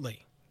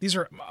 Absolutely. These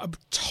are a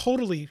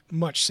totally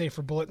much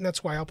safer bullet, and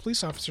that's why all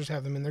police officers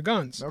have them in their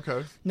guns.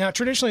 Okay. Now,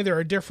 traditionally, there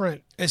are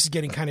different... This is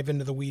getting kind of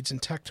into the weeds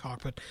and tech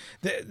talk, but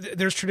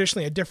there's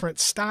traditionally a different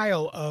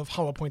style of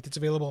hollow point that's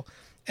available.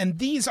 And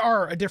these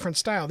are a different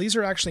style. These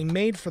are actually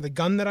made for the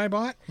gun that I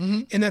bought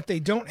in that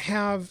they don't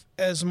have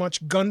as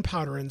much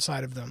gunpowder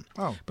inside of them.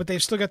 Oh. But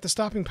they've still got the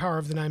stopping power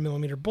of the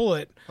 9mm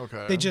bullet.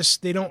 Okay.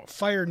 They don't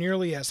fire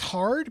nearly as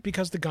hard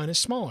because the gun is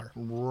smaller.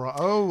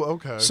 Oh,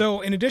 okay. So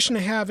in addition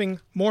to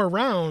having more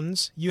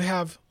rounds, you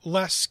have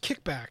less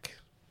kickback.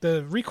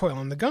 The recoil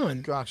on the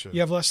gun, Gotcha. You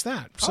have less of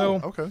that.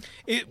 So okay.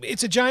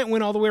 It's a giant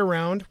win all the way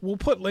around. We'll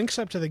put links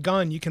up to the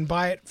gun. You can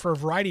buy it for a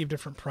variety of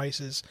different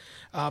prices.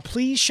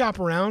 Please shop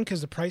around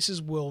because the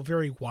prices will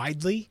vary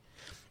widely.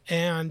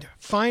 And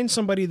find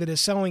somebody that is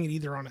selling it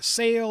either on a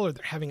sale or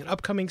they're having an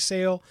upcoming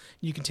sale.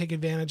 You can take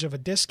advantage of a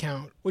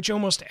discount, which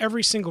almost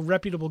every single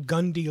reputable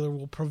gun dealer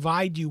will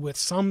provide you with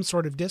some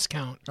sort of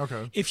discount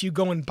if you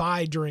go and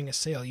buy during a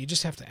sale. You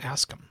just have to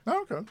ask them.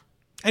 Okay.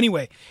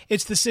 Anyway,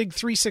 it's the SIG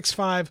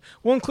 365.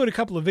 We'll include a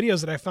couple of videos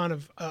that I found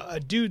of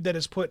a dude that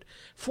has put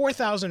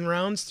 4,000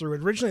 rounds through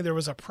it. Originally, there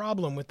was a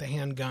problem with the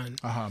handgun,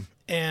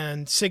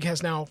 and SIG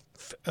has now,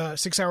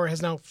 6 Hour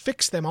has now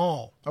fixed them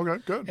all.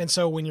 Okay, good. And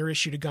so when you're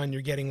issued a gun,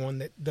 you're getting one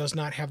that does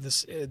not have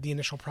this the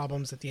initial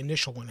problems that the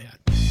initial one had.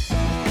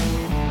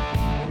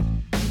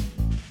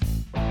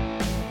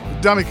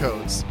 Dummy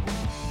codes.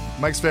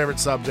 Mike's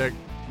favorite subject.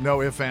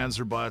 No ifs, ands,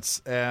 or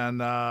buts.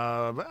 And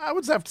I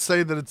would have to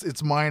say that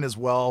it's mine as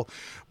well.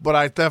 But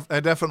I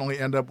definitely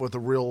end up with a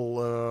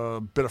real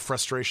bit of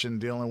frustration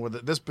dealing with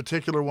it. This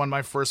particular one,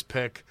 my first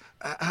pick,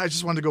 I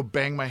just wanted to go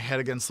bang my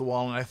head against the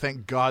wall. And I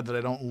thank God that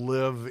I don't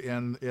live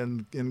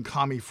in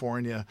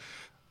California.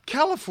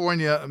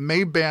 California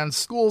may ban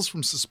schools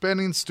from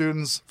suspending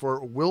students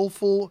for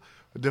willful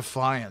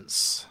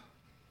defiance.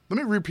 Let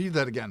me repeat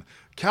that again.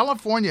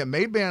 California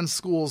may ban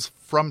schools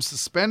from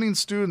suspending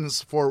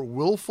students for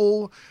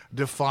willful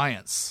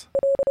defiance.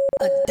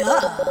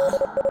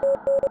 Duh.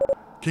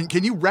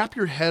 Can you wrap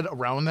your head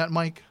around that,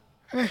 Mike?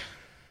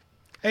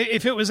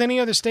 If it was any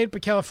other state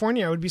but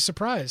California, I would be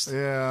surprised.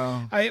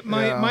 Yeah.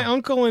 My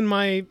uncle and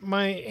my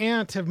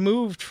aunt have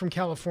moved from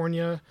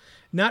California,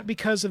 not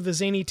because of the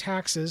zany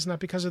taxes, not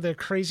because of their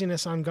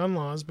craziness on gun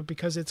laws, but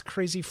because it's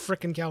crazy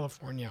frickin'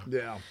 California.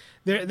 Yeah.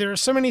 There are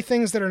so many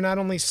things that are not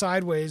only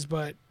sideways,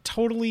 but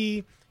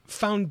totally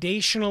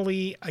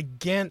foundationally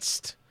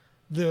against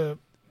the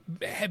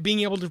being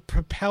able to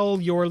propel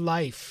your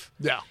life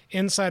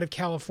inside of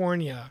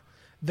California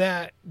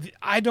that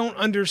I don't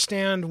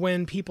understand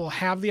when people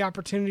have the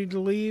opportunity to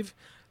leave.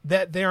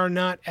 That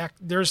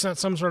there's not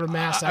some sort of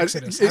mass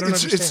exodus. I don't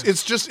understand.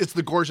 It's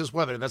the gorgeous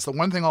weather. That's the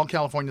one thing all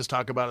Californians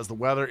talk about is the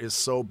weather is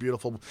so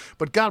beautiful.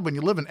 But God, when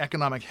you live in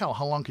economic hell,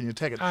 how long can you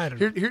take it? I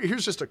don't know.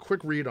 Here's just a quick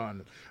read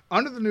on it.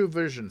 Under the new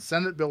vision,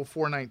 Senate Bill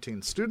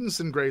 419, students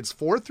in grades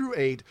 4 through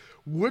 8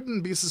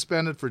 wouldn't be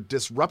suspended for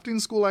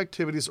disrupting school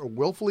activities or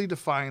willfully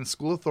defying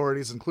school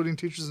authorities, including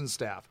teachers and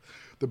staff.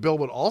 The bill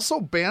would also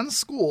ban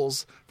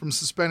schools from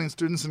suspending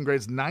students in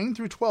grades 9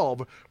 through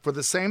 12 for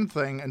the same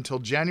thing until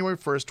January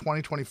 1st,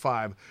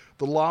 2025.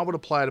 The law would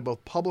apply to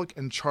both public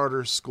and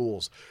charter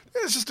schools.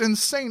 It's just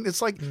insane.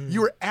 It's like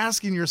you're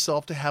asking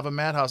yourself to have a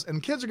madhouse,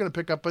 and kids are going to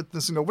pick up at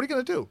this and go, what are you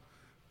going to do?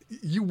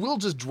 You will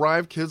just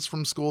drive kids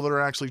from school that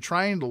are actually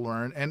trying to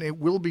learn, and it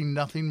will be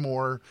nothing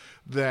more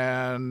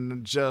than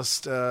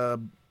just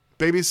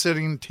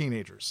babysitting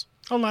teenagers.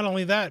 Oh, not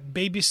only that,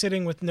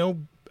 babysitting with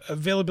no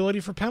availability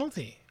for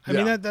penalty. I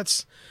mean,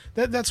 that's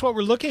what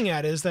we're looking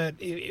at is that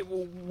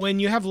when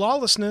you have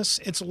lawlessness,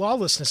 it's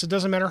lawlessness. It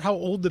doesn't matter how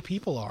old the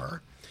people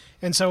are.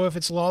 And so if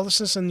it's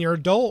lawlessness and you're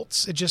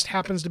adults, it just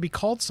happens to be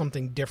called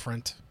something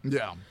different.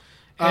 Yeah.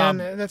 And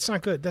that's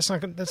not good. That's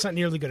not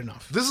nearly good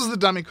enough. This is the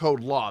dummy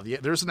code law.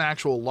 There's an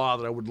actual law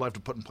that I would love to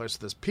put in place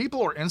for this. People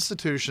or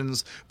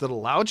institutions that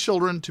allow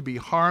children to be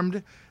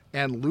harmed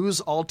and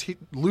lose all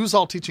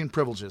teaching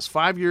privileges,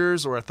 5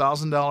 years or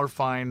 $1,000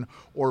 fine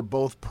or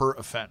both per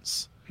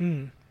offense.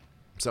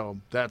 So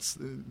that's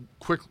a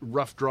quick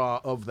rough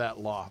draw of that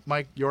law.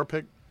 Mike, your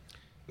pick?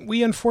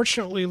 We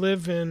unfortunately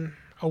live in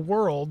a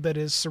world that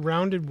is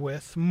surrounded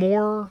with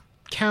more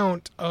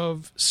count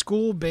of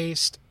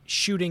school-based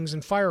shootings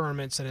and firearm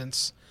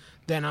incidents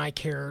than I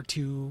care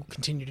to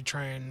continue to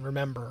try and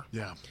remember.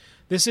 Yeah.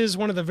 This is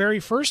one of the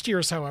very first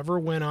years, however,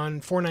 when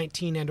on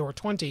 419 and or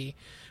 20,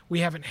 we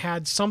haven't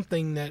had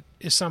something that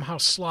is somehow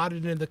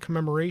slotted into the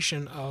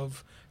commemoration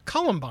of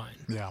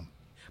Columbine. Yeah.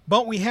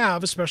 But we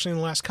have, especially in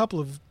the last couple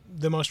of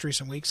the most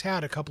recent weeks,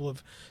 had a couple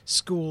of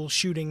school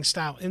shooting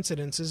style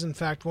incidences. In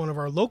fact, one of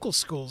our local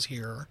schools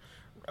here,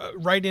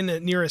 right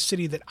near a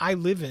city that I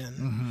live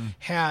in,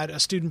 had a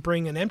student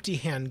bring an empty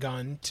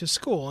handgun to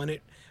school, and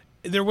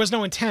there was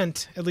no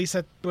intent. At least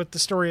that's what the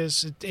story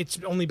is. It's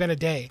only been a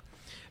day,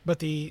 but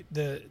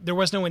there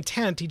was no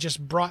intent. He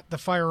just brought the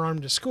firearm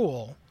to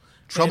school.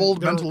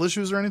 Troubled mental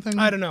issues or anything?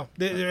 I don't know.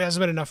 There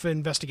hasn't been enough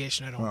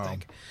investigation, I don't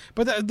think.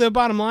 But the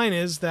bottom line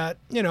is that,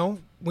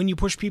 when you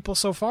push people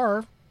so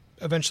far,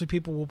 eventually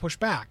people will push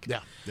back.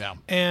 Yeah.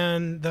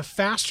 And the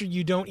faster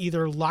you don't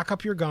either lock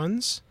up your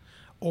guns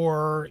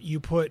or you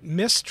put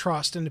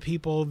mistrust into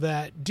people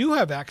that do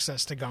have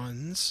access to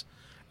guns,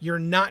 you're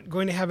not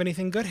going to have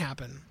anything good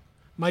happen.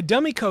 My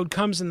dummy code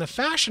comes in the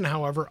fashion,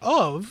 however,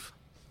 of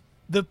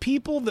the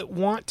people that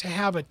want to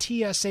have a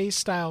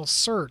TSA-style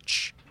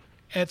search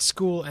at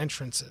school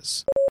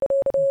entrances.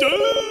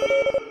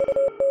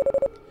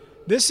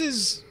 This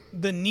is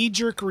the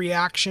knee-jerk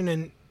reaction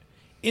and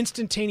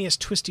instantaneous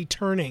twisty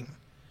turning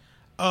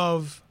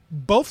of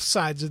both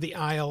sides of the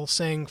aisle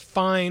saying,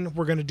 fine,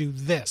 we're going to do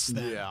this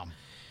then. Yeah.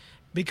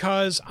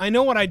 Because I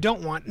know what I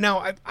don't want.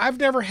 Now, I've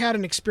never had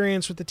an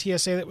experience with the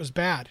TSA that was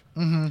bad.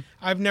 Mm-hmm.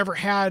 I've never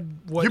had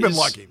what You've been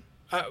lucky.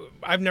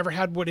 I've never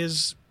had what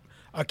is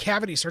a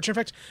cavity search. In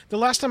fact, the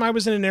last time I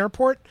was in an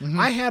airport,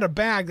 I had a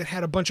bag that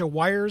had a bunch of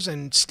wires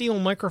and steel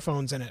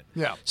microphones in it.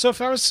 Yeah. So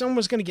if someone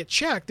was going to get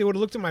checked, they would have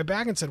looked at my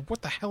bag and said,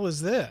 what the hell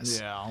is this?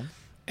 Yeah.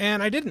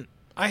 And I didn't.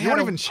 You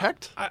weren't even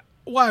checked?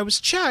 I was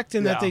checked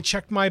in that they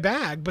checked my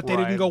bag, but they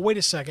Right. didn't go, wait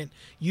a second,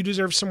 you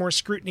deserve some more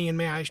scrutiny and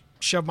may I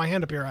shove my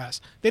hand up your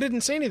ass. They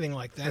didn't say anything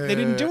like that. They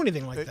didn't do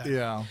anything like that.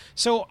 Yeah.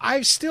 So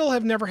I still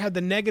have never had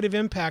the negative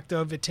impact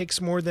of it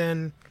takes more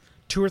than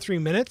 2 or 3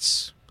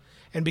 minutes.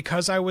 And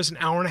because I was an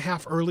hour and a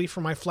half early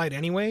for my flight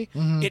anyway,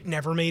 it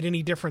never made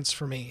any difference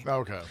for me.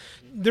 Okay.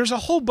 There's a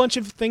whole bunch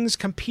of things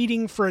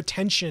competing for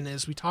attention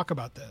as we talk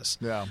about this.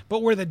 Yeah.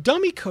 But where the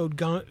dummy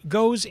code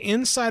goes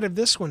inside of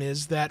this one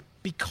is that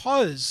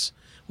because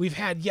we've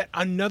had yet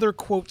another,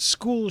 quote,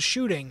 school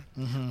shooting,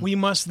 we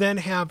must then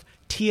have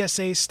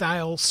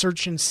TSA-style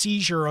search and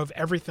seizure of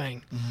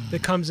everything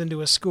that comes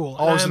into a school.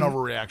 Always an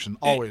overreaction.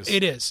 Always.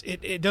 It is.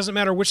 It doesn't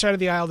matter which side of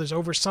the aisle.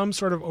 There's some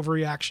sort of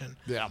overreaction.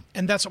 Yeah.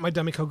 And that's what my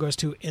dummy code goes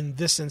to in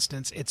this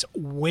instance. It's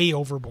way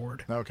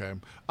overboard. Okay.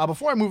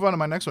 Before I move on to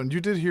my next one, you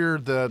did hear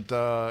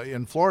that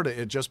in Florida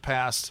it just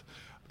passed.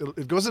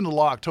 It goes into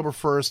law October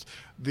 1st.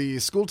 The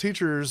school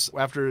teachers,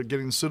 after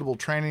getting suitable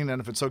training and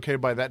if it's okay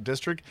by that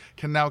district,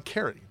 can now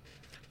carry.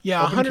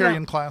 Yeah, Open carry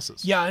in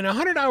classes. Yeah, and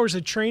 100 hours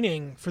of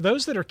training, for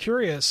those that are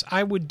curious,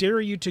 I would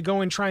dare you to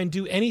go and try and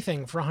do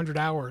anything for 100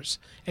 hours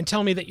and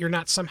tell me that you're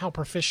not somehow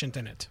proficient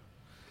in it.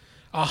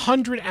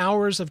 100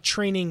 hours of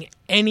training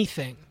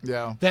anything.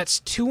 Yeah. That's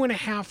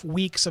 2.5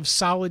 weeks of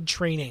solid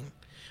training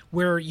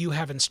where you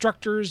have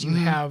instructors, you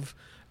have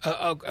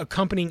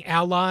accompanying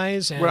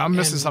allies. And, well, I'm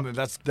missing something.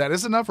 That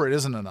is enough or it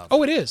isn't enough?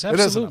 Oh, it is.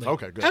 Absolutely. It is enough.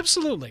 Okay, good.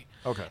 Absolutely.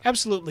 Okay.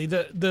 Absolutely.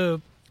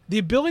 The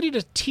ability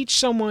to teach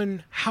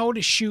someone how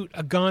to shoot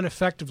a gun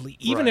effectively,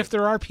 even Right. if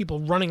there are people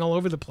running all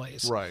over the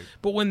place. Right.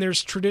 But when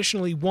there's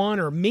traditionally one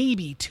or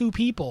maybe two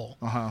people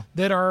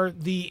that are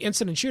the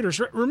incident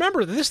shooters,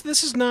 remember this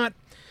is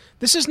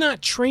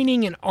not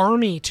training an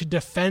army to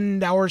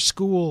defend our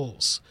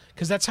schools,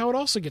 because that's how it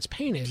also gets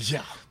painted.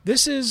 Yeah.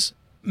 This is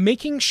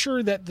making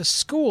sure that the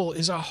school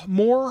is a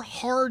more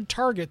hard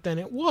target than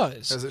it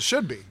was. As it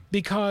should be.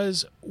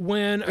 Because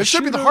when It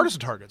should be the hardest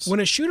of targets. When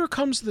a shooter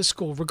comes to the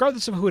school,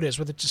 regardless of who it is,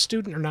 whether it's a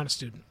student or not a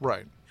student,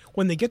 Right.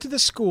 when they get to the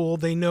school,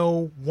 they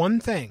know one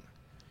thing.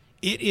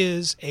 It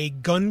is a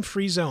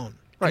gun-free zone.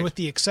 Right. And with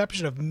the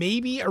exception of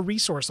maybe a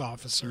resource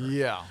officer.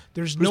 Yeah.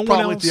 There's Who's no one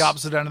probably else. at the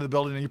opposite end of the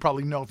building, and you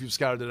probably know if you've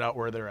scouted it out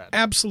where they're at.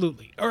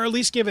 Absolutely. Or at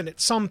least given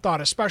it some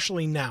thought,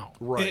 especially now.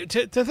 Right.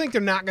 To think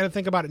they're not going to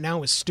think about it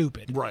now is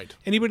stupid. Right.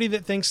 Anybody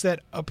that thinks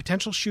that a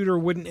potential shooter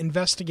wouldn't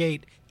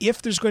investigate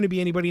if there's going to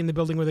be anybody in the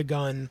building with a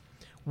gun,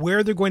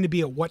 where they're going to be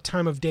at what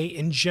time of day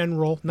in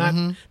general, not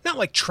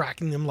like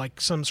tracking them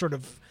like some sort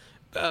of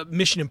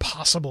Mission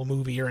Impossible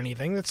movie or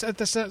anything. That's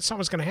not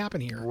what's going to happen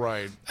here.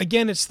 Right.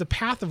 Again, it's the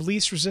path of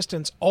least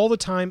resistance all the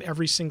time,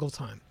 every single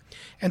time.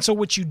 And so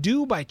what you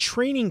do by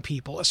training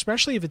people,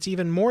 especially if it's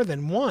even more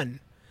than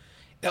one,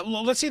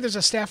 let's say there's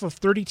a staff of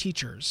 30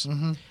 teachers,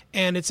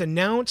 and it's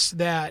announced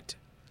that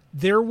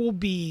there will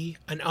be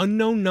an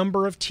unknown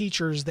number of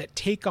teachers that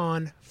take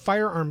on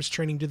firearms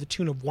training to the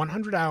tune of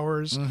 100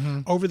 hours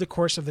over the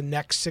course of the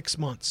next 6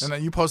 months. And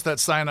then you post that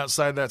sign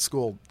outside that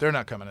school, they're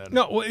not coming in.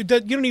 No, you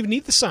don't even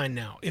need the sign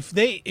now. If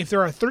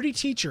there are 30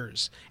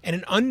 teachers and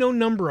an unknown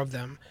number of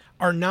them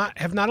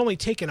have not only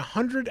taken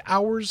 100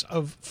 hours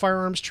of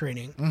firearms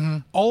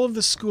training, all of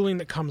the schooling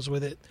that comes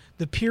with it,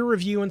 the peer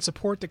review and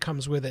support that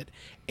comes with it,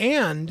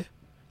 and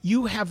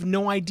you have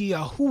no idea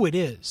who it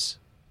is,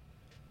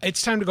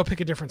 it's time to go pick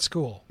a different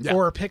school Yeah.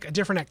 or pick a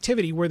different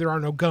activity where there are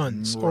no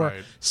guns or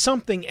Right.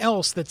 something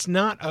else that's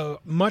not a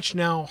much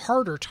now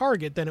harder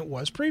target than it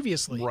was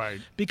previously.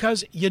 Right.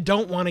 Because you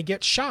don't want to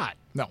get shot.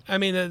 No. I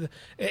mean,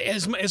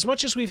 as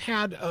much as we've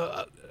had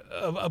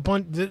a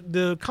bunch,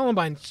 the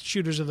Columbine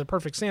shooters are the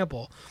perfect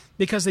sample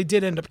because they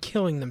did end up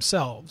killing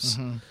themselves.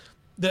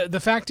 The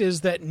fact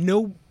is that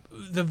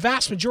the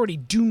vast majority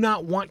do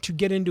not want to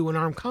get into an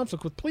armed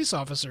conflict with police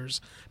officers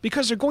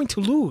because they're going to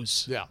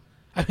lose. Yeah.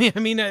 I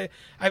mean, I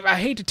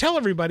hate to tell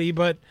everybody,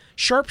 but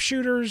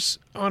sharpshooters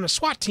on a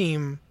SWAT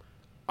team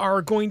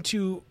are going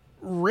to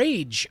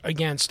rage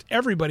against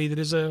everybody that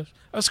is a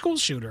school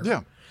shooter.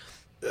 Yeah.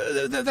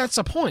 That's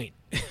the point,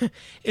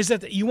 is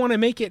that you want to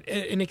make it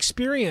an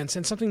experience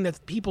and something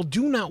that people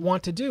do not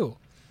want to do.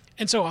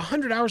 And so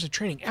 100 hours of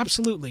training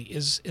absolutely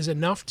is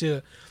enough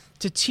to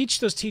teach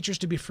those teachers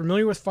to be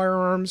familiar with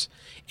firearms.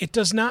 It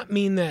does not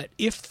mean that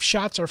if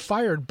shots are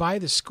fired by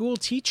the school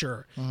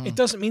teacher, it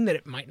doesn't mean that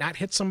it might not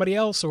hit somebody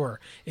else or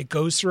it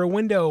goes through a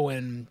window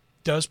and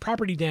does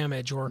property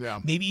damage or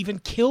maybe even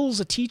kills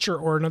a teacher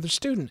or another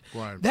student.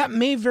 Right. That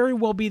may very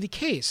well be the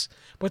case,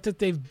 but that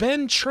they've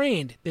been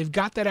trained, they've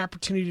got that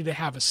opportunity to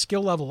have a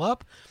skill level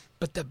up.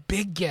 But the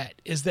big get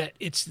is that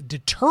it's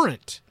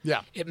deterrent.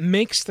 Yeah. It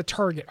makes the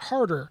target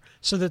harder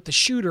so that the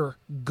shooter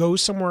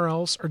goes somewhere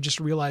else or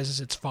just realizes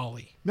it's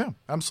folly. Yeah,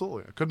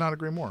 absolutely. I could not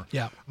agree more.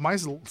 Yeah. My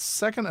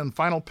second and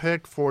final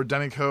pick for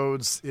Denny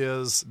codes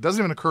doesn't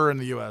even occur in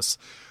the U.S.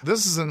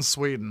 This is in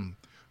Sweden.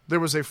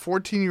 There was a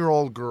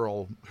 14-year-old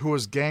girl who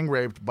was gang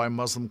raped by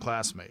Muslim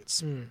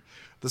classmates.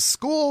 The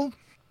school,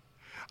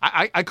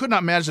 I could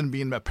not imagine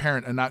being a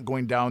parent and not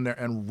going down there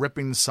and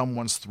ripping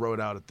someone's throat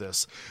out at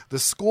this. The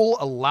school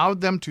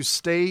allowed them to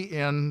stay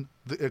in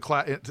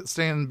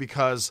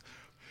because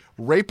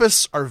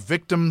rapists are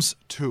victims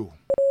too.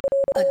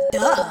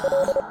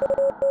 Duh.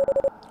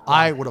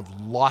 I would have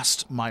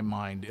lost my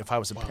mind if I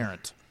was a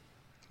parent.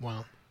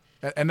 Wow.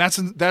 And that's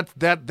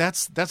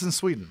in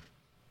Sweden.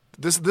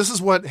 This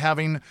is what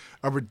having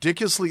a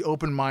ridiculously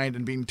open mind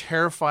and being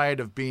terrified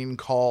of being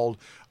called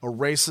a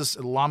racist,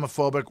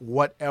 Islamophobic,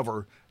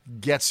 whatever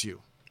gets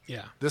you.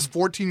 Yeah. This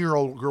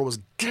 14-year-old girl was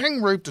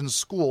gang raped in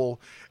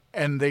school,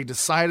 and they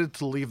decided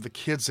to leave the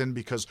kids in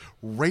because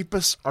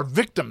rapists are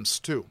victims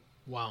too.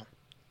 Wow.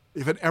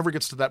 If it ever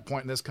gets to that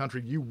point in this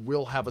country, you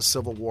will have a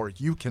civil war.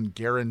 You can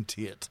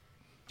guarantee it.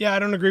 Yeah, I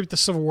don't agree with the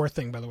Civil War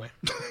thing, by the way.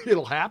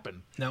 It'll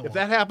happen. No, it if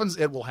that happens,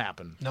 it will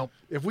happen. Nope.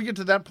 If we get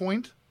to that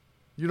point,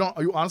 you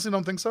honestly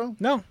don't think so?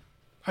 No,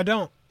 I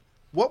don't.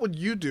 What would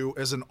you do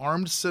as an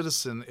armed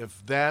citizen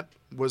if that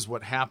was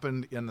what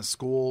happened in the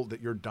school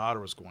that your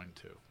daughter was going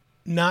to?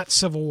 Not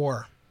Civil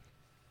War.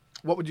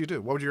 What would you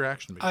do? What would your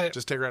action be?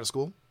 Just take her out of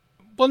school?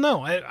 Well,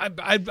 no.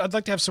 I'd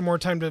like to have some more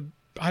time to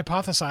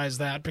hypothesize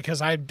that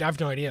because I have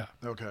no idea.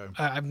 Okay.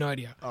 I have no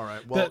idea. All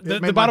right. Well,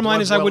 the bottom line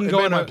is I wouldn't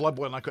go in my blood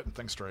boil and I couldn't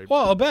think straight.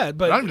 Well, I'll bet.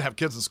 But I don't even have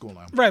kids in school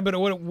now. Right, but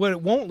what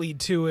it won't lead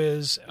to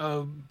is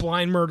a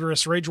blind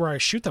murderous rage where I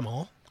shoot them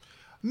all.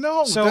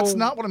 No, So- that's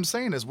not what I'm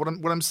saying. What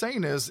I'm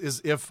saying is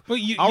if Well,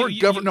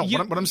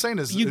 what I'm saying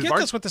is you if get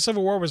that's what the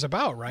Civil War was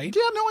about, right?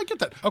 Yeah, no, I get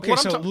that. Okay, What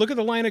so I'm look at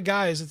the line of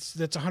guys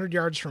that's 100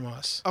 yards from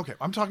us. okay,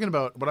 what I'm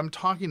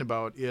talking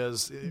about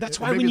is That's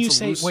maybe why when it's you a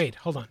say, loose- wait,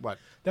 hold on. What?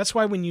 That's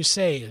why when you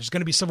say there's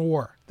going to be Civil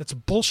War, that's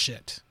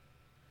bullshit.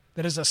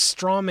 That is a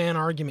straw man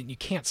argument. You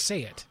can't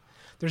say it.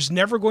 There's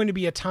never going to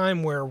be a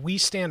time where we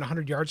stand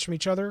 100 yards from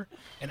each other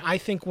and I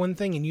think one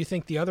thing and you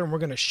think the other and we're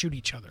going to shoot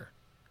each other.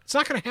 It's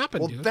not going to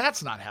happen, Well, dude.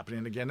 that's not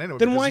happening again anyway.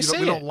 Then because why you don't- say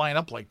we it? don't line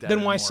up like that Then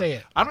why anymore. say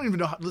it? I don't even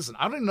know.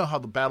 I don't even know how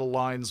the battle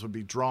lines would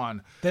be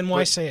drawn. Then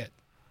why But- say it?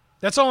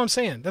 That's all I'm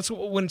saying. That's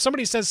when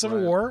somebody says Civil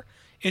Right. War,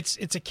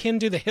 it's akin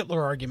to the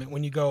Hitler argument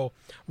when you go,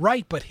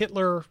 right, but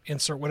Hitler,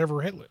 insert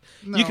whatever Hitler.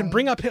 You can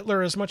bring up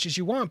Hitler as much as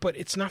you want, but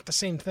it's not the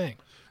same thing.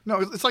 No,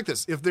 it's like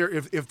this. If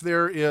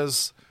there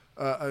is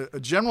a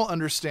general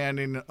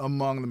understanding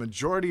among the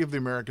majority of the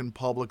American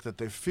public that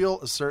they feel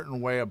a certain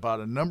way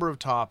about a number of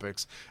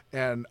topics,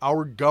 and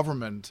our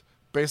government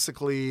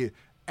basically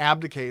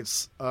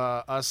abdicates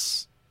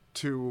us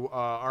to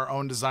our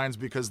own designs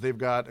because they've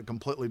got a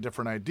completely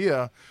different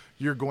idea,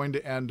 you're going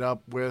to end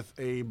up with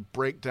a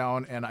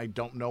breakdown, and I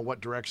don't know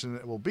what direction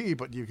it will be,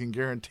 but you can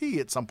guarantee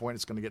at some point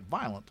it's going to get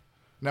violent.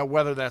 Now,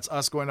 whether that's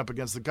us going up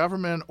against the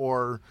government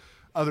or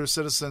other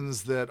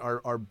citizens that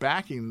are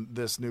backing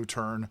this new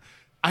turn,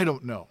 I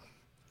don't know.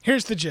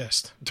 Here's the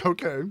gist.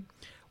 Okay.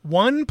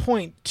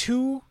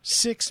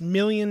 1.26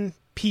 million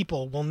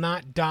people will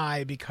not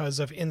die because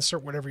of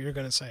insert whatever you're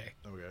going to say.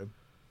 Okay.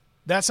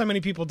 That's how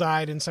many people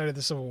died inside of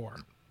the Civil War.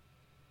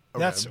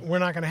 We're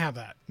not going to have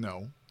that.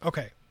 No.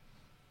 Okay.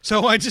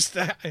 So I just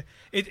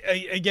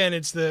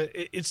it's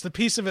the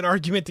piece of an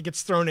argument that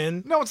gets thrown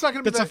in. No, it's not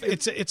going to be that.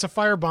 It's a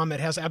firebomb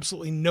that has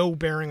absolutely no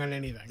bearing on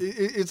anything.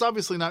 It's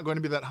obviously not going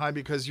to be that high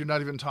because you're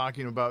not even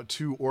talking about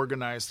two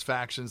organized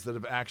factions that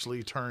have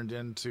actually turned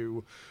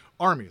into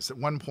armies. At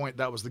one point,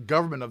 that was the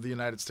government of the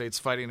United States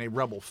fighting a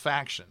rebel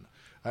faction.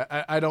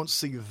 I don't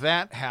see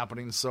that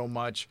happening so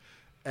much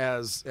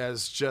as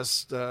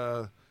just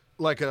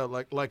like a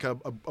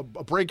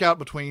breakout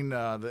between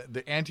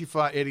the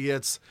Antifa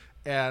idiots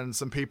and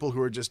some people who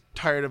are just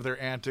tired of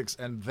their antics,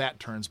 and that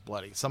turns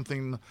bloody.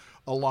 Something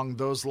along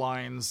those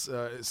lines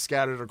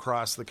scattered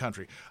across the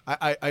country.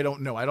 I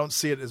don't know. I don't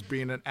see it as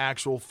being an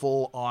actual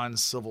full-on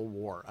civil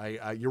war.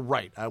 You're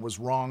right. I was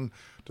wrong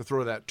to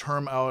throw that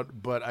term out,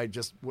 but I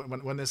just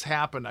when this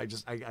happened, I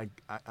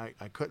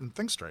couldn't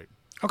think straight.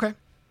 Okay.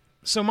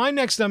 So my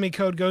next dummy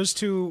code goes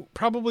to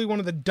probably one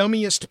of the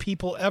dummiest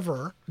people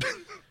ever.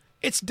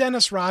 It's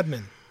Dennis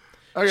Rodman.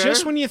 Okay.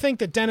 Just when you think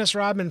that Dennis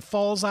Rodman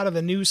falls out of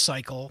the news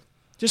cycle,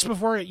 just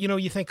before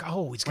you think,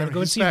 oh, he's going to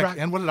go and see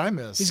and what did I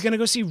miss? He's going to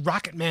go see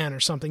Rocket Man or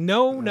something.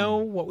 No.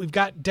 What we've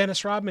got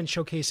Dennis Rodman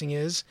showcasing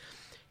is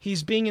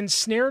he's being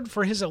ensnared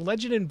for his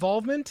alleged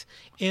involvement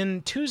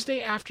in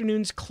Tuesday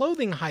afternoon's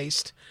clothing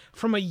heist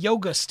from a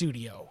yoga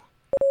studio.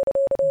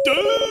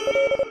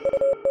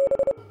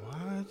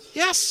 What?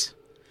 Yes.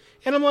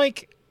 And I'm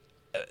like,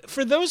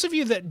 for those of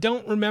you that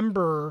don't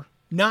remember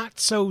not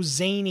so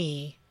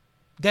zany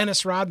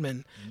Dennis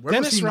Rodman. Where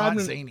was he not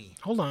zany?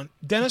 Hold on.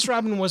 Dennis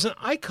Rodman was an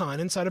icon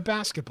inside of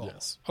basketball.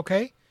 Yes.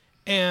 Okay?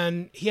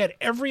 And he had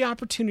every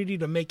opportunity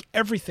to make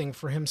everything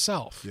for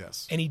himself.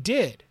 Yes. And he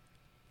did.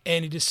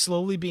 And it is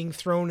slowly being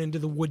thrown into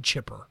the wood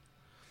chipper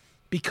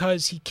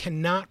because he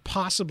cannot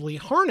possibly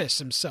harness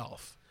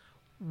himself.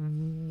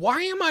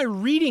 Why am I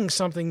reading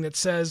something that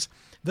says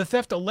the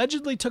theft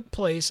allegedly took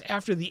place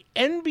after the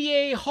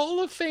NBA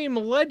Hall of Fame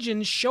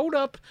legend showed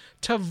up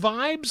to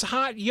Vibes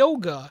Hot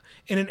Yoga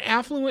in an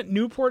affluent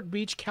Newport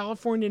Beach,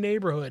 California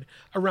neighborhood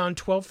around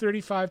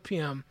 12:35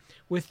 p.m.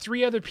 with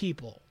 3 other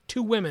people,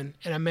 2 women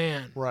and a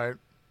man? Right.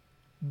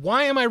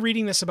 Why am I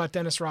reading this about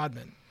Dennis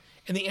Rodman?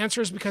 And the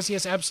answer is because he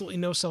has absolutely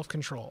no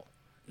self-control.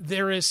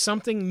 There is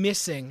something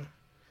missing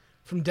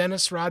from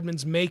Dennis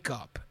Rodman's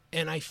makeup,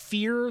 and I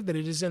fear that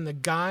it is in the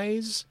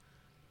guise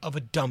of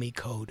a dummy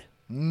code.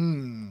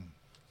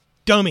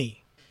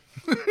 Dummy.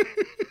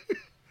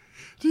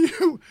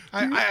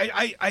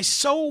 I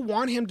so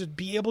want him to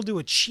be able to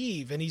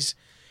achieve, and he's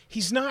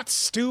not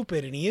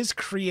stupid, and he is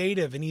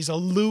creative, and he's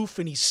aloof,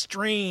 and he's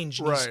strange.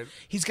 And right.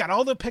 He's got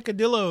all the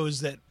peccadillos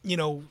that,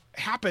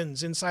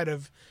 happens inside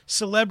of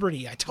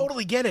celebrity. I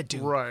totally get it,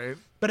 dude. Right.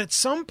 But at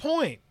some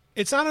point,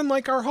 it's not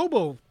unlike our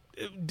hobo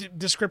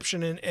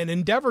description and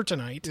endeavor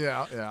tonight.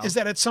 Yeah. Is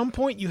that at some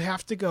point you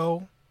have to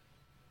go,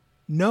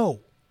 no.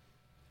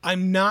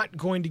 I'm not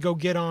going to go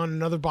get on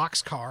another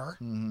boxcar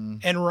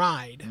and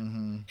ride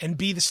and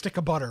be the stick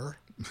of butter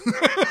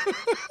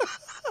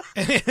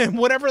and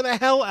whatever the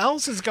hell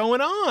else is going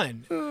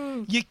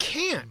on. You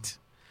can't.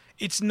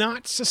 It's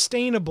not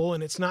sustainable,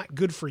 and it's not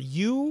good for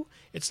you.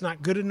 It's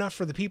not good enough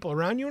for the people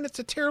around you, and it's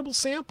a terrible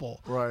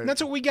sample. Right. And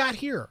that's what we got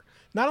here.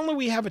 Not only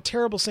we have a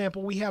terrible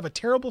sample, we have a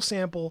terrible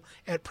sample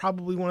at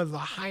probably one of the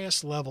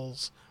highest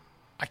levels.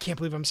 I can't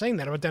believe I'm saying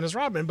that about Dennis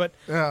Rodman, but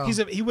yeah.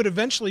 He would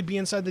eventually be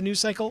inside the news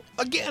cycle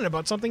again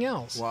about something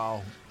else.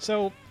 Wow.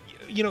 So,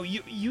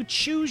 you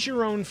choose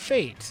your own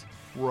fate.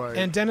 Right.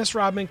 And Dennis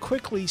Rodman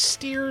quickly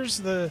steers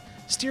the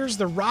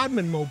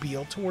Rodman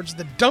mobile towards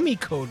the dummy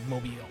code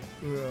mobile.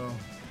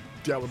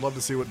 Yeah, I would love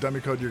to see what dummy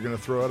code you're going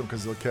to throw at him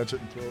because he'll catch it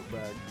and throw it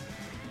back.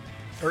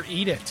 Or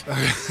eat it.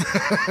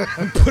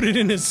 And put it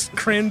in his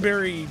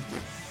cranberry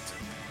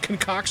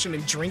concoction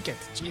and drink it.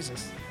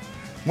 Jesus.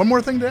 One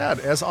more thing to add.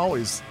 As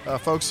always,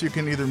 folks, you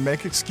can either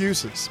make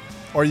excuses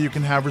or you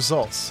can have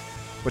results,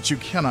 but you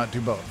cannot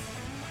do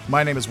both.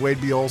 My name is Wade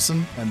B.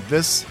 Olson, and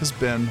this has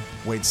been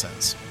Wade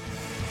Sense.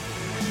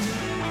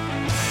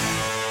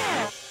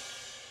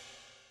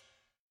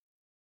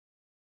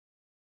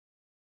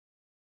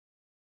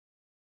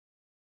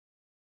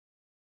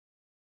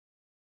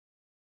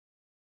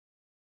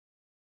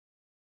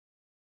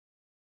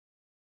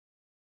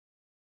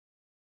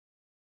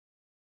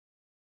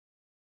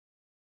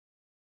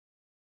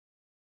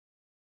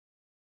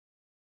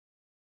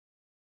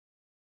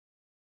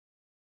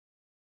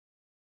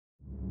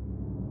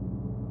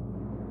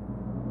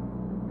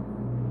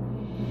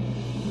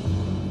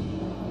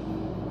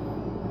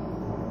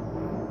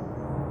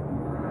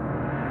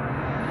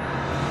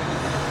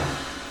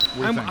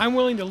 I'm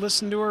willing to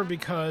listen to her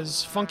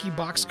because Funky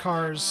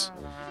Boxcars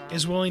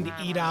is willing to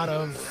eat out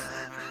of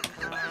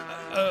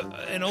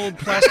an old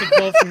plastic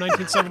bowl from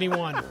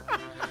 1971.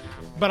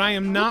 But I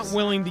am not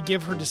willing to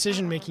give her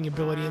decision-making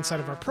ability inside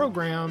of our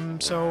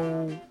program,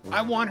 so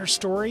I want her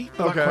story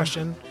without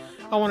question.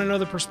 I want to know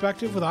the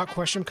perspective without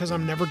question because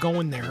I'm never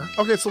going there.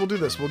 Okay, so we'll do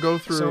this. We'll go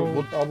through.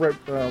 So, I'll write.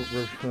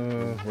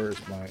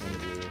 Where's my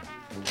interview?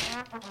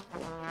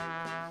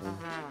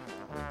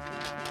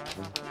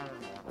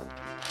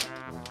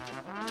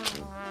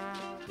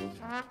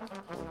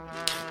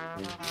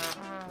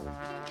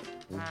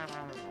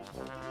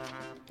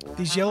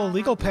 These yellow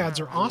legal pads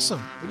are awesome.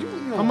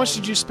 How much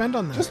did you spend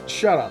on them? Just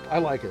shut up. I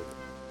like it.